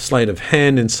of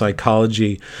hand in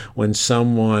psychology, when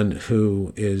someone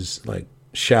who is like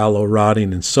shallow,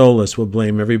 rotting, and soulless will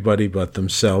blame everybody but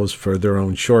themselves for their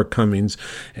own shortcomings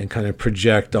and kind of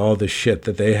project all the shit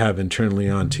that they have internally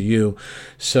onto you.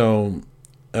 So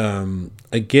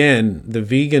again, the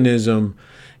veganism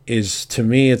is, to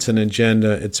me, it's an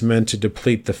agenda. It's meant to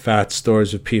deplete the fat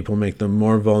stores of people, make them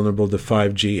more vulnerable to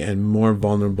 5G and more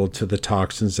vulnerable to the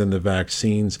toxins and the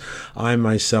vaccines. I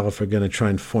myself are going to try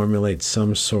and formulate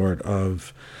some sort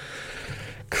of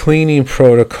cleaning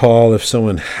protocol if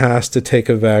someone has to take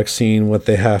a vaccine, what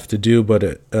they have to do,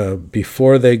 but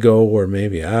before they go, or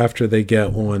maybe after they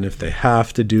get one, if they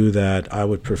have to do that, I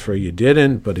would prefer you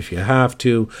didn't. But if you have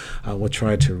to, we'll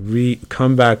try to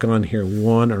come back on here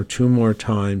 1 or 2 more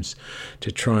times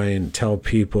to try and tell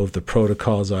people the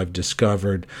protocols I've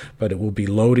discovered. But it will be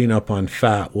loading up on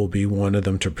fat will be one of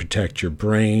them, to protect your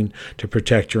brain, to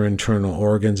protect your internal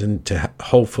organs, and to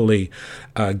hopefully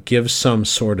give some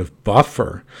sort of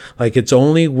buffer. Like, it's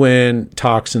only when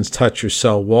toxins touch your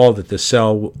cell wall that the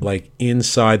cell, like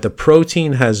inside, the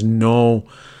protein has no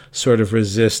sort of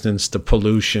resistance to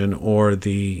pollution or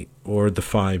the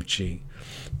 5G.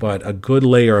 But a good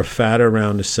layer of fat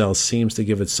around the cell seems to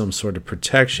give it some sort of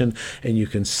protection, and you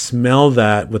can smell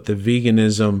that with the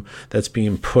veganism that's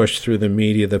being pushed through the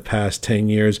media the past 10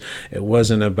 years. It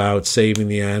wasn't about saving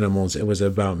the animals. It was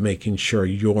about making sure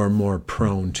you're more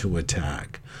prone to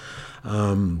attack.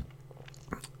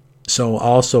 So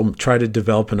also try to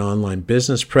develop an online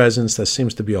business presence. That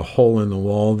seems to be a hole in the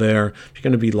wall there. If you're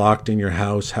going to be locked in your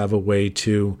house, have a way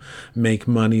to make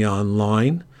money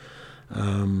online.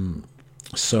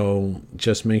 So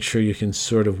just make sure you can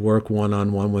sort of work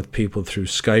one-on-one with people through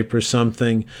Skype or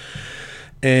something.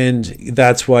 And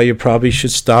that's why you probably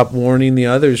should stop warning the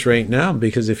others right now,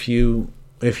 because if you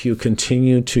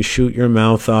continue to shoot your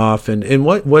mouth off, and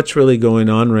what's really going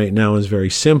on right now is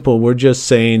very simple. We're just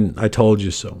saying, I told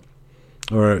you so.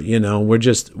 Or, we're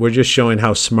just showing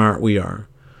how smart we are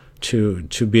to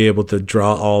be able to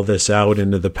draw all this out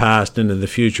into the past, into the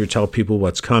future, tell people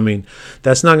what's coming.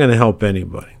 That's not going to help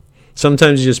anybody.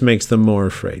 Sometimes it just makes them more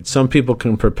afraid. Some people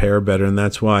can prepare better, and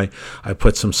that's why I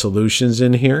put some solutions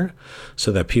in here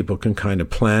so that people can kind of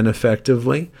plan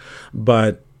effectively.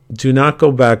 But do not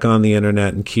go back on the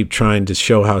internet and keep trying to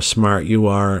show how smart you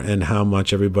are and how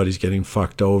much everybody's getting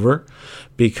fucked over,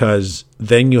 because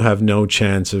then you have no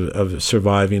chance of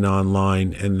surviving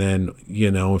online. And then,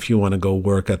 if you want to go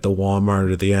work at the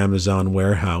Walmart or the Amazon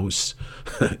warehouse,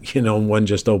 one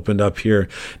just opened up here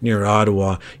near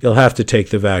Ottawa, you'll have to take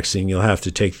the vaccine, you'll have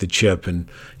to take the chip, and,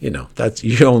 that's,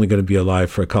 you're only going to be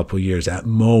alive for a couple of years at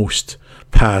most,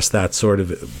 past that sort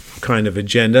of kind of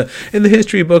agenda. And the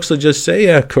history books will just say,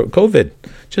 COVID,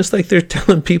 just like they're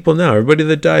telling people now. Everybody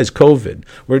that dies, COVID.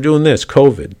 We're doing this,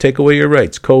 COVID. Take away your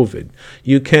rights, COVID.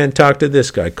 You can't talk to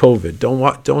this guy, COVID.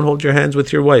 Don't hold your hands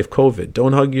with your wife, COVID.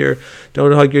 Don't hug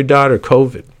your daughter,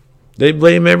 COVID. They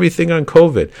blame everything on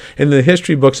COVID. In the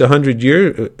history books, 100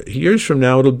 years from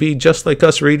now, it'll be just like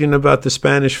us reading about the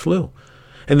Spanish flu.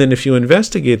 And then if you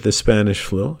investigate the Spanish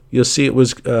flu, you'll see it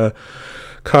was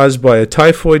caused by a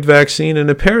typhoid vaccine and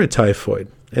a paratyphoid.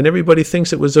 And everybody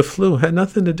thinks it was a flu. It had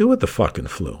nothing to do with the fucking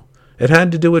flu. It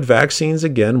had to do with vaccines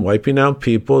again, wiping out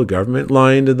people, the government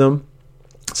lying to them,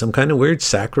 some kind of weird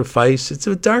sacrifice. It's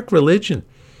a dark religion.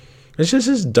 It's just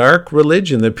this dark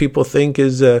religion that people think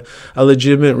is a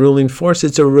legitimate ruling force.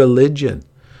 It's a religion.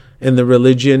 And the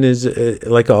religion is,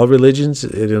 like all religions,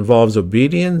 it involves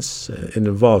obedience, it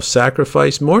involves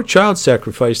sacrifice, more child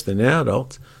sacrifice than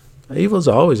adult. Evil's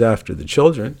always after the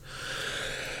children.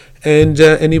 And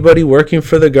anybody working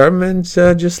for the government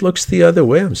just looks the other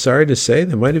way. I'm sorry to say,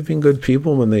 they might have been good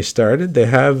people when they started.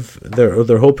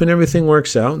 They're hoping everything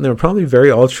works out, and they're probably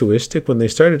very altruistic when they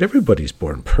started. Everybody's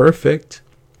born perfect.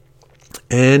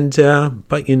 And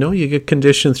but you get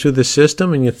conditioned through the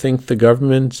system, and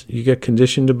you get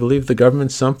conditioned to believe the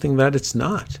government's something that it's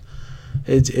not.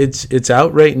 It's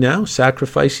out right now,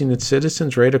 sacrificing its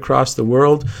citizens right across the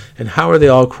world. And how are they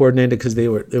all coordinated? Because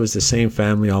it was the same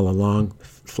family all along.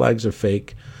 Flags are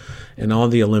fake, and all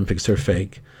the Olympics are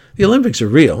fake. The Olympics are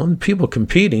real, and people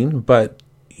competing, but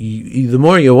the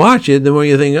more you watch it, the more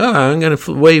you think, I'm going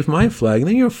to wave my flag. And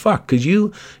then you're fucked, because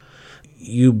you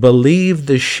believe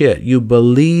the shit. You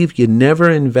believe, you never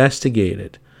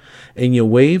investigated. And you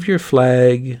wave your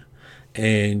flag,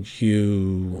 and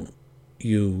you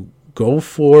go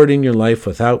forward in your life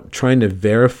without trying to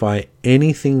verify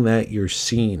anything that you're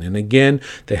seeing. And again,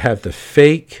 they have the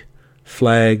fake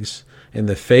flags in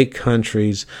the fake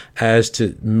countries as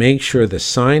to make sure the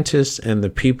scientists and the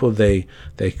people they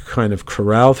kind of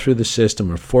corral through the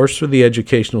system or force through the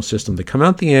educational system, they come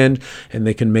out the end and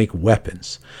they can make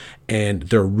weapons. And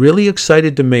they're really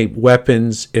excited to make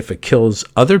weapons if it kills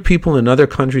other people in other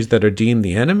countries that are deemed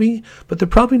the enemy, but they're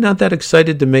probably not that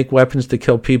excited to make weapons to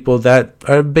kill people that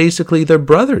are basically their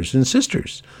brothers and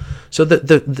sisters. So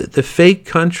the fake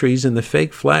countries and the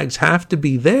fake flags have to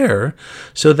be there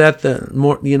so that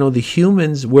the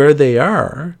humans where they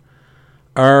are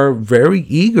very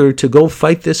eager to go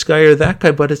fight this guy or that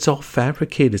guy, but it's all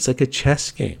fabricated. It's like a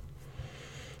chess game.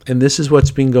 And this is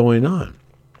what's been going on.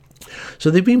 So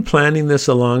they've been planning this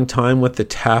a long time with the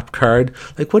tap card.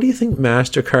 Like, what do you think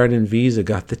MasterCard and Visa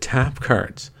got the tap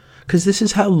cards? Because this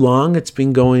is how long it's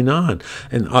been going on.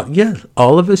 And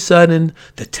all of a sudden,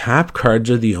 the tap cards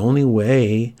are the only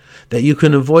way that you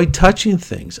can avoid touching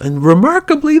things. And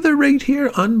remarkably, they're right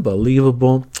here.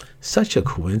 Unbelievable. Such a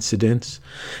coincidence.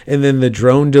 And then the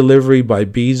drone delivery by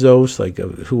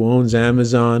Bezos, who owns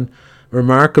Amazon.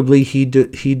 Remarkably, he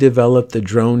developed the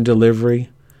drone delivery.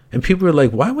 And people are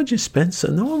like, why would you spend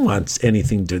so? No one wants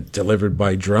anything delivered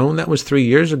by drone. That was 3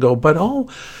 years ago. But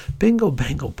bingo,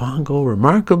 bango, bongo,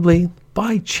 remarkably,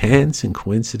 by chance and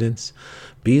coincidence,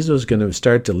 Bezos is going to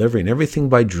start delivering everything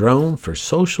by drone for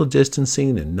social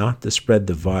distancing and not to spread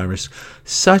the virus.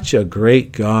 Such a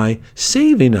great guy,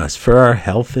 saving us for our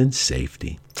health and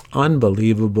safety.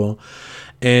 Unbelievable.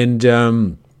 And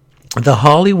the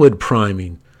Hollywood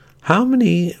priming. How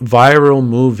many viral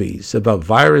movies about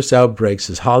virus outbreaks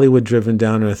has Hollywood driven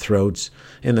down our throats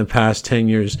in the past 10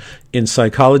 years? In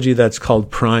psychology, that's called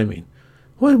priming.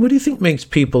 What do you think makes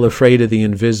people afraid of the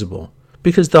invisible?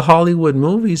 Because the Hollywood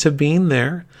movies have been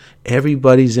there.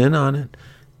 Everybody's in on it.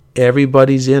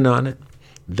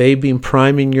 They've been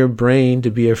priming your brain to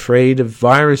be afraid of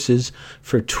viruses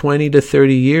for 20 to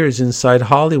 30 years inside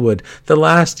Hollywood. The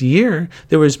last year,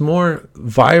 there was more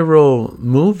viral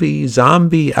movie,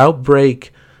 zombie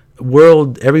outbreak,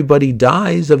 world, everybody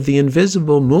dies of the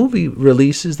invisible movie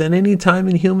releases than any time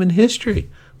in human history.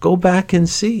 Go back and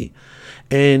see.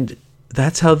 And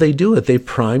that's how they do it. They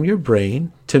prime your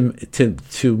brain to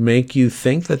make you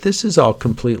think that this is all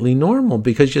completely normal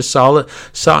because you saw it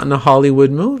in a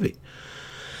Hollywood movie.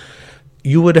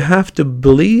 You would have to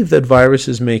believe that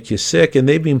viruses make you sick, and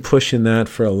they've been pushing that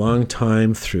for a long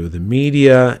time through the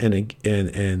media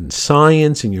and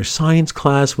science. In your science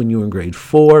class when you were in grade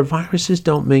 4, viruses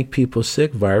don't make people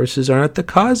sick. Viruses aren't the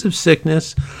cause of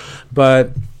sickness,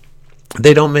 but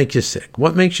they don't make you sick.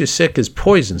 What makes you sick is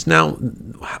poisons. Now,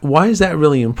 why is that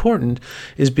really important?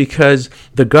 Is because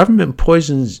the government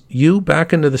poisons you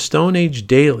back into the Stone Age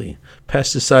daily.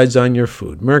 Pesticides on your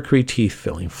food, mercury teeth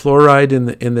filling, fluoride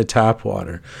in the tap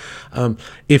water.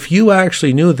 If you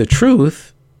actually knew the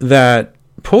truth that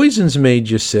poisons made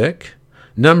you sick,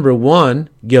 number one,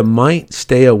 you might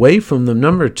stay away from them.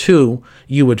 Number two,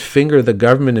 you would finger the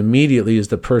government immediately as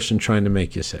the person trying to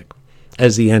make you sick,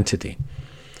 as the entity.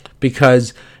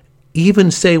 Because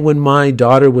even say when my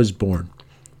daughter was born,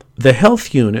 the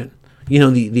health unit,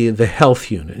 the health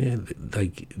unit,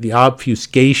 like the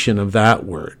obfuscation of that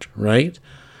word, right?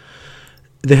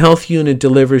 The health unit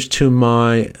delivers to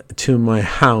my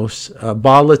house a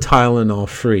bottle of Tylenol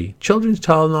free. Children's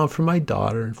Tylenol for my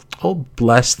daughter. Oh,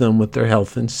 bless them with their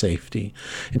health and safety.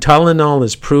 And Tylenol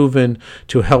is proven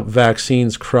to help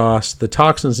vaccines cross the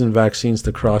toxins in vaccines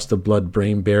to cross the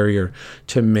blood-brain barrier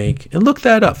to make. And look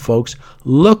that up, folks.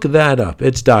 Look that up.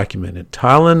 It's documented.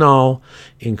 Tylenol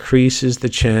increases the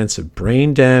chance of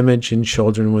brain damage in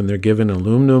children when they're given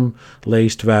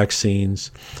aluminum-laced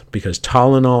vaccines because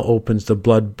Tylenol opens the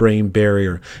blood-brain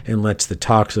barrier and lets the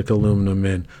toxic aluminum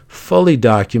in. Fully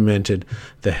documented.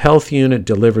 The health unit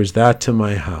delivers that to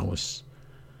my house.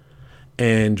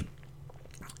 And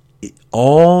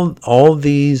all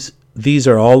these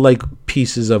are all like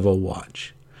pieces of a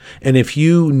watch. And if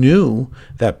you knew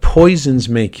that poisons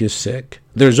make you sick,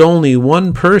 there's only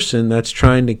one person that's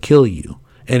trying to kill you.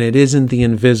 And it isn't the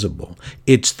invisible.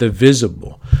 It's the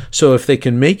visible. So if they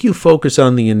can make you focus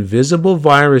on the invisible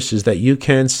viruses that you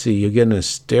can't see, you get an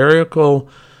hysterical,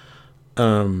 you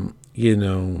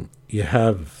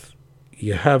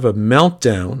have a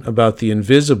meltdown about the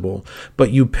invisible,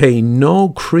 but you pay no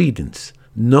credence,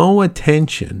 no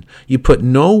attention. You put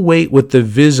no weight with the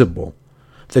visible.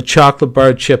 The chocolate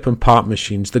bar, chip, and pop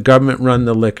machines. The government run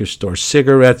the liquor store.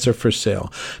 Cigarettes are for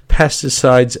sale.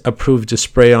 Pesticides approved to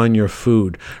spray on your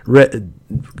food.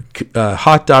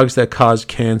 Hot dogs that cause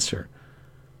cancer.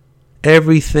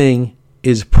 Everything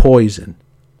is poison.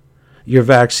 Your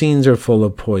vaccines are full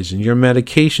of poison. Your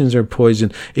medications are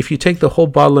poison. If you take the whole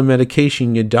bottle of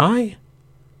medication, you die.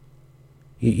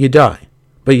 You die.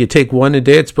 But you take one a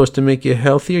day, it's supposed to make you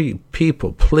healthier.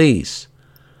 People, please.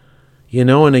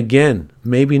 And again,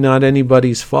 maybe not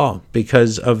anybody's fault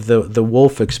because of the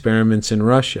wolf experiments in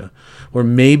Russia. Or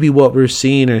maybe what we're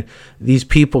seeing are these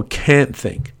people can't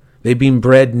think. They've been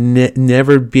bred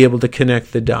never be able to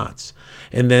connect the dots.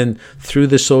 And then through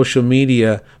the social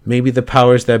media, maybe the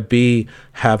powers that be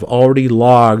have already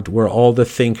logged where all the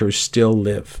thinkers still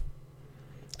live.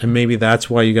 And maybe that's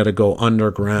why you got to go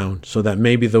underground, so that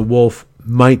maybe the wolf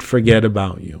might forget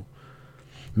about you.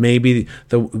 Maybe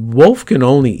the wolf can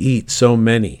only eat so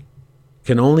many,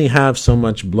 can only have so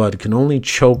much blood, can only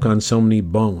choke on so many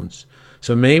bones.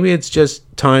 So maybe it's just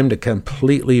time to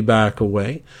completely back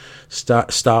away.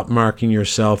 Stop marking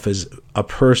yourself as a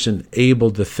person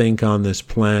able to think on this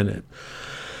planet.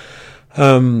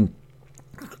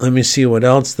 Let me see what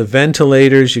else. The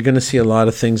ventilators, you're going to see a lot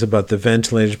of things about the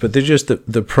ventilators, but they're just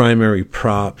the primary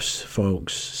props,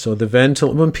 folks. So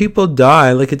when people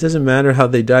die, like it doesn't matter how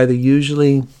they die,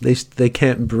 they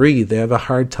can't breathe. They have a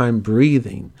hard time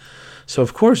breathing. So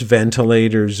of course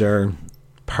ventilators are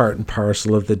part and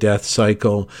parcel of the death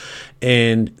cycle.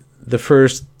 And the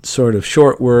first sort of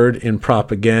short word in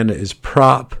propaganda is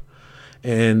prop.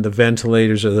 And the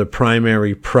ventilators are the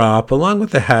primary prop, along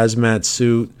with the hazmat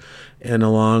suit and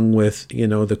along with,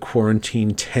 the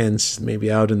quarantine tents,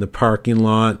 maybe out in the parking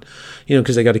lot,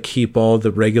 because they got to keep all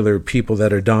the regular people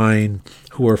that are dying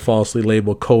who are falsely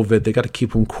labeled COVID, they got to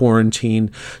keep them quarantined.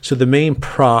 So the main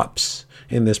props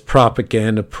in this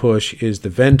propaganda push is the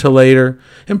ventilator.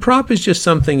 And prop is just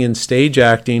something in stage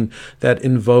acting that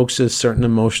invokes a certain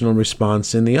emotional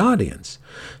response in the audience.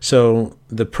 So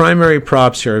the primary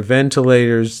props here are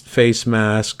ventilators, face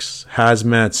masks,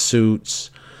 hazmat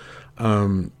suits,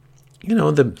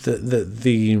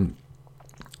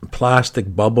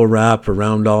 plastic bubble wrap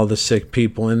around all the sick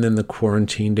people and then the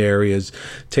quarantined areas,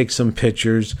 take some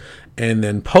pictures, and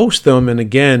then post them. And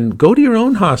again, go to your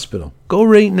own hospital. Go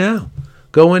right now.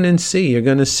 Go in and see. You're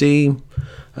going to see.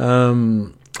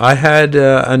 I had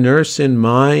a nurse in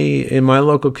my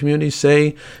local community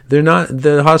say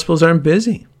the hospitals aren't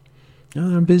busy. No,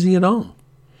 they're not busy at all.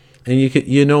 And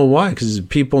you know why? Because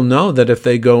people know that if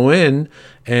they go in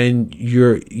and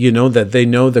that they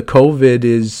know the COVID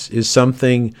is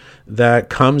something that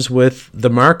comes with the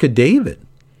mark of David,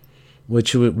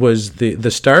 which was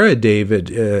the Star of David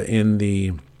in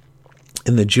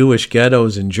the Jewish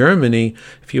ghettos in Germany.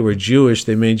 If you were Jewish,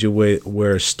 they made you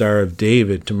wear a Star of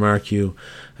David to mark you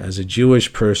as a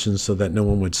Jewish person so that no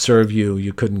one would serve you.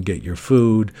 You couldn't get your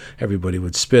food. Everybody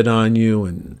would spit on you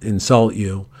and insult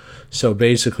you. So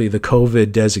basically the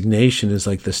COVID designation is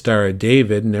like the Star of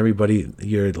David, and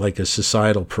you're like a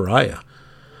societal pariah.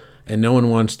 And no one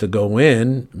wants to go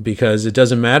in because it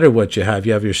doesn't matter what you have.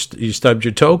 You stubbed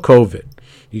your toe, COVID.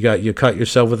 You cut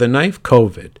yourself with a knife,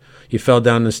 COVID. You fell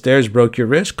down the stairs, broke your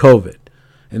wrist, COVID.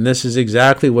 And this is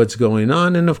exactly what's going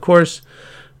on. And of course,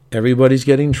 everybody's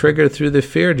getting triggered through the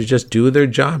fear to just do their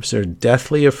jobs. They're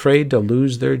deathly afraid to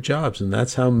lose their jobs. And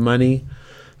that's how money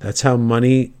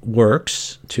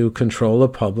works to control the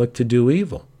public to do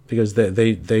evil. Because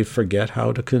they forget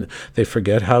how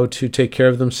to take care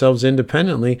of themselves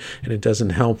independently, and it doesn't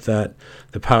help that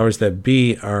the powers that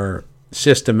be are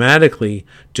systematically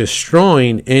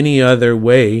destroying any other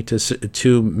way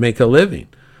to make a living.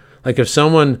 Like if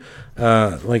someone,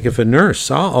 if a nurse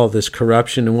saw all this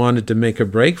corruption and wanted to make a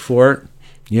break for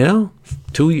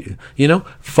it,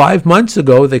 5 months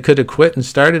ago they could have quit and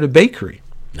started a bakery.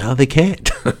 Now they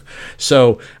can't.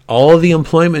 So all the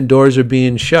employment doors are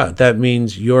being shut. That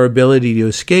means your ability to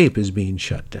escape is being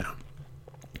shut down.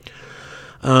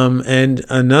 And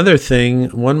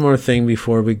one more thing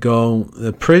before we go,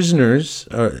 the prisoners,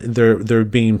 they're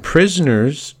being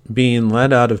prisoners being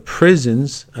let out of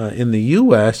prisons in the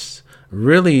U.S.,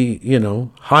 really,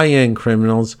 high-end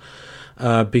criminals,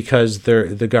 because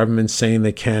the government's saying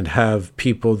they can't have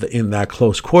people in that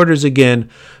close quarters again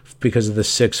because of the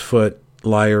 6-foot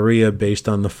liaria based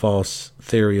on the false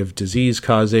theory of disease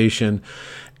causation.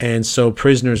 And so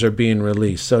prisoners are being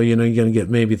released. So, you're going to get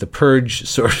maybe the purge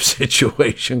sort of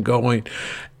situation going.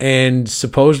 And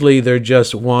supposedly they're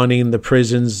just wanting the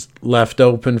prisons left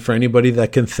open for anybody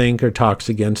that can think or talks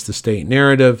against the state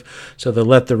narrative. So they'll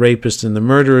let the rapists and the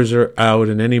murderers out,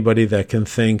 and anybody that can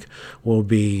think will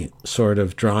be sort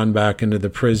of drawn back into the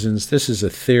prisons. This is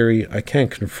a theory. I can't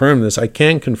confirm this. I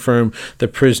can confirm the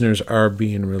prisoners are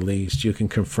being released. You can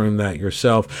confirm that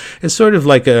yourself. It's sort of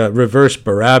like a reverse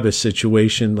Barabbas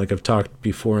situation, like I've talked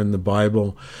before in the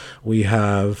Bible. We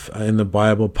have in the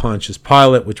Bible Pontius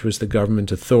Pilate, which was the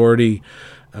government authority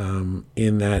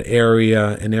in that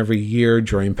area, and every year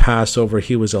during Passover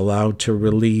he was allowed to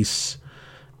release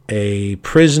a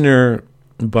prisoner,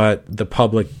 but the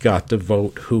public got to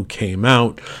vote who came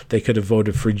out. They could have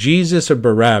voted for Jesus or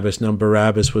Barabbas. Now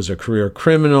Barabbas was a career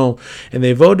criminal, and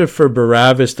they voted for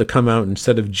Barabbas to come out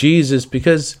instead of Jesus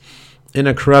because in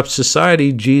a corrupt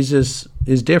society Jesus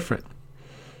is different.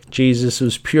 Jesus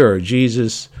was pure.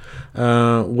 Jesus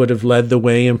would have led the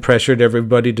way and pressured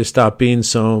everybody to stop being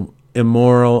so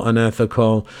immoral,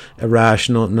 unethical,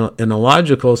 irrational, and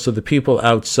illogical. So the people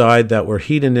outside that were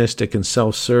hedonistic and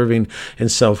self-serving and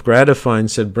self-gratifying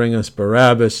said, bring us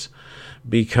Barabbas,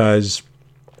 because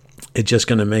it's just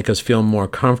going to make us feel more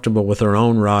comfortable with our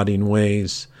own rotting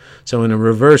ways. So in a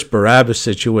reverse Barabbas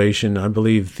situation, I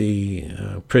believe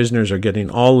the prisoners are getting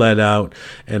all let out,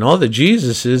 and all the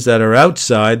Jesuses that are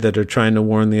outside that are trying to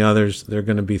warn the others, they're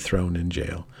going to be thrown in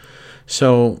jail.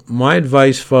 So my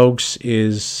advice, folks,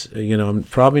 is, I'm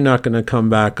probably not going to come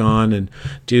back on and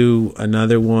do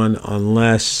another one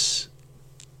unless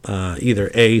either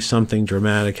A, something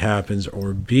dramatic happens,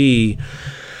 or B,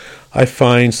 I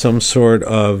find some sort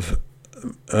of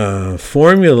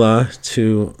formula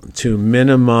to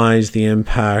minimize the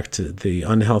impact, the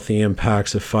unhealthy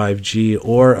impacts of 5G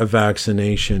or a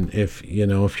vaccination. If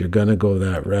you're going to go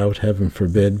that route, heaven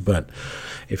forbid, but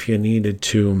if you needed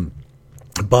to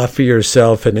buffer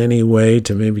yourself in any way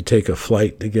to maybe take a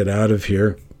flight to get out of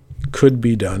here, could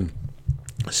be done.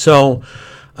 So,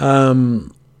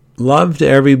 love to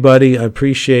everybody. I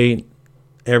appreciate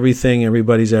everything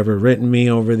everybody's ever written me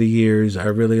over the years. I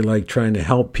really like trying to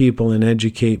help people and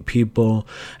educate people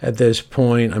at this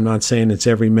point. I'm not saying it's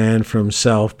every man for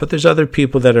himself, but there's other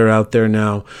people that are out there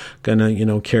now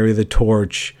gonna, carry the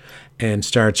torch and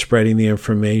start spreading the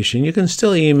information. You can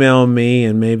still email me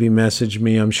and maybe message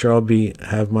me. I'm sure I'll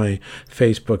have my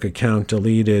Facebook account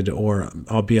deleted, or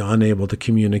I'll be unable to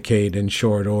communicate in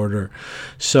short order.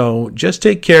 So just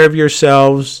take care of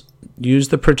yourselves. Use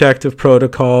the protective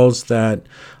protocols that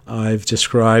I've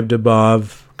described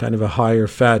above. Kind of a higher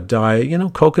fat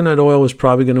diet. Coconut oil is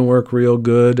probably going to work real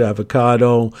good.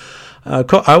 Avocado.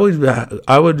 I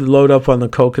would load up on the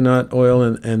coconut oil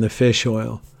and the fish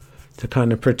oil to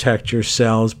kind of protect your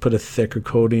cells, put a thicker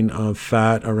coating of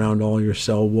fat around all your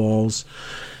cell walls,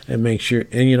 and make sure,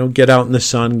 and get out in the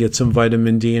sun, get some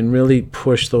vitamin D, and really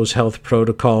push those health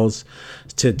protocols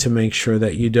to make sure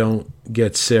that you don't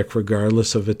get sick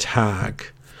regardless of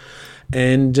attack.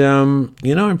 And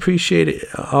I appreciate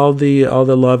all the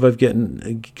love I've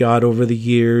got over the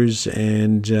years,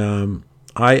 and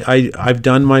I've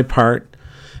done my part.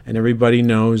 And everybody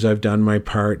knows I've done my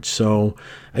part. So,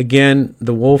 again,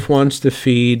 the wolf wants to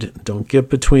feed. Don't get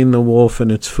between the wolf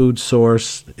and its food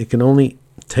source. It can only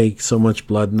take so much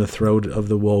blood in the throat of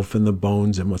the wolf and the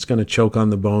bones, and what's going to choke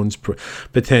on the bones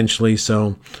potentially.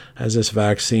 So, as this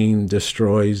vaccine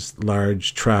destroys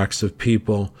large tracts of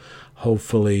people,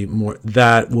 hopefully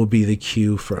that will be the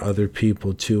cue for other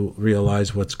people to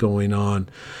realize what's going on.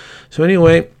 So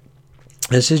anyway,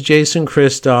 this is Jason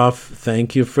Christoff.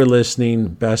 Thank you for listening.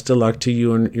 Best of luck to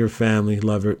you and your family.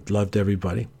 Loved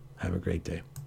everybody. Have a great day.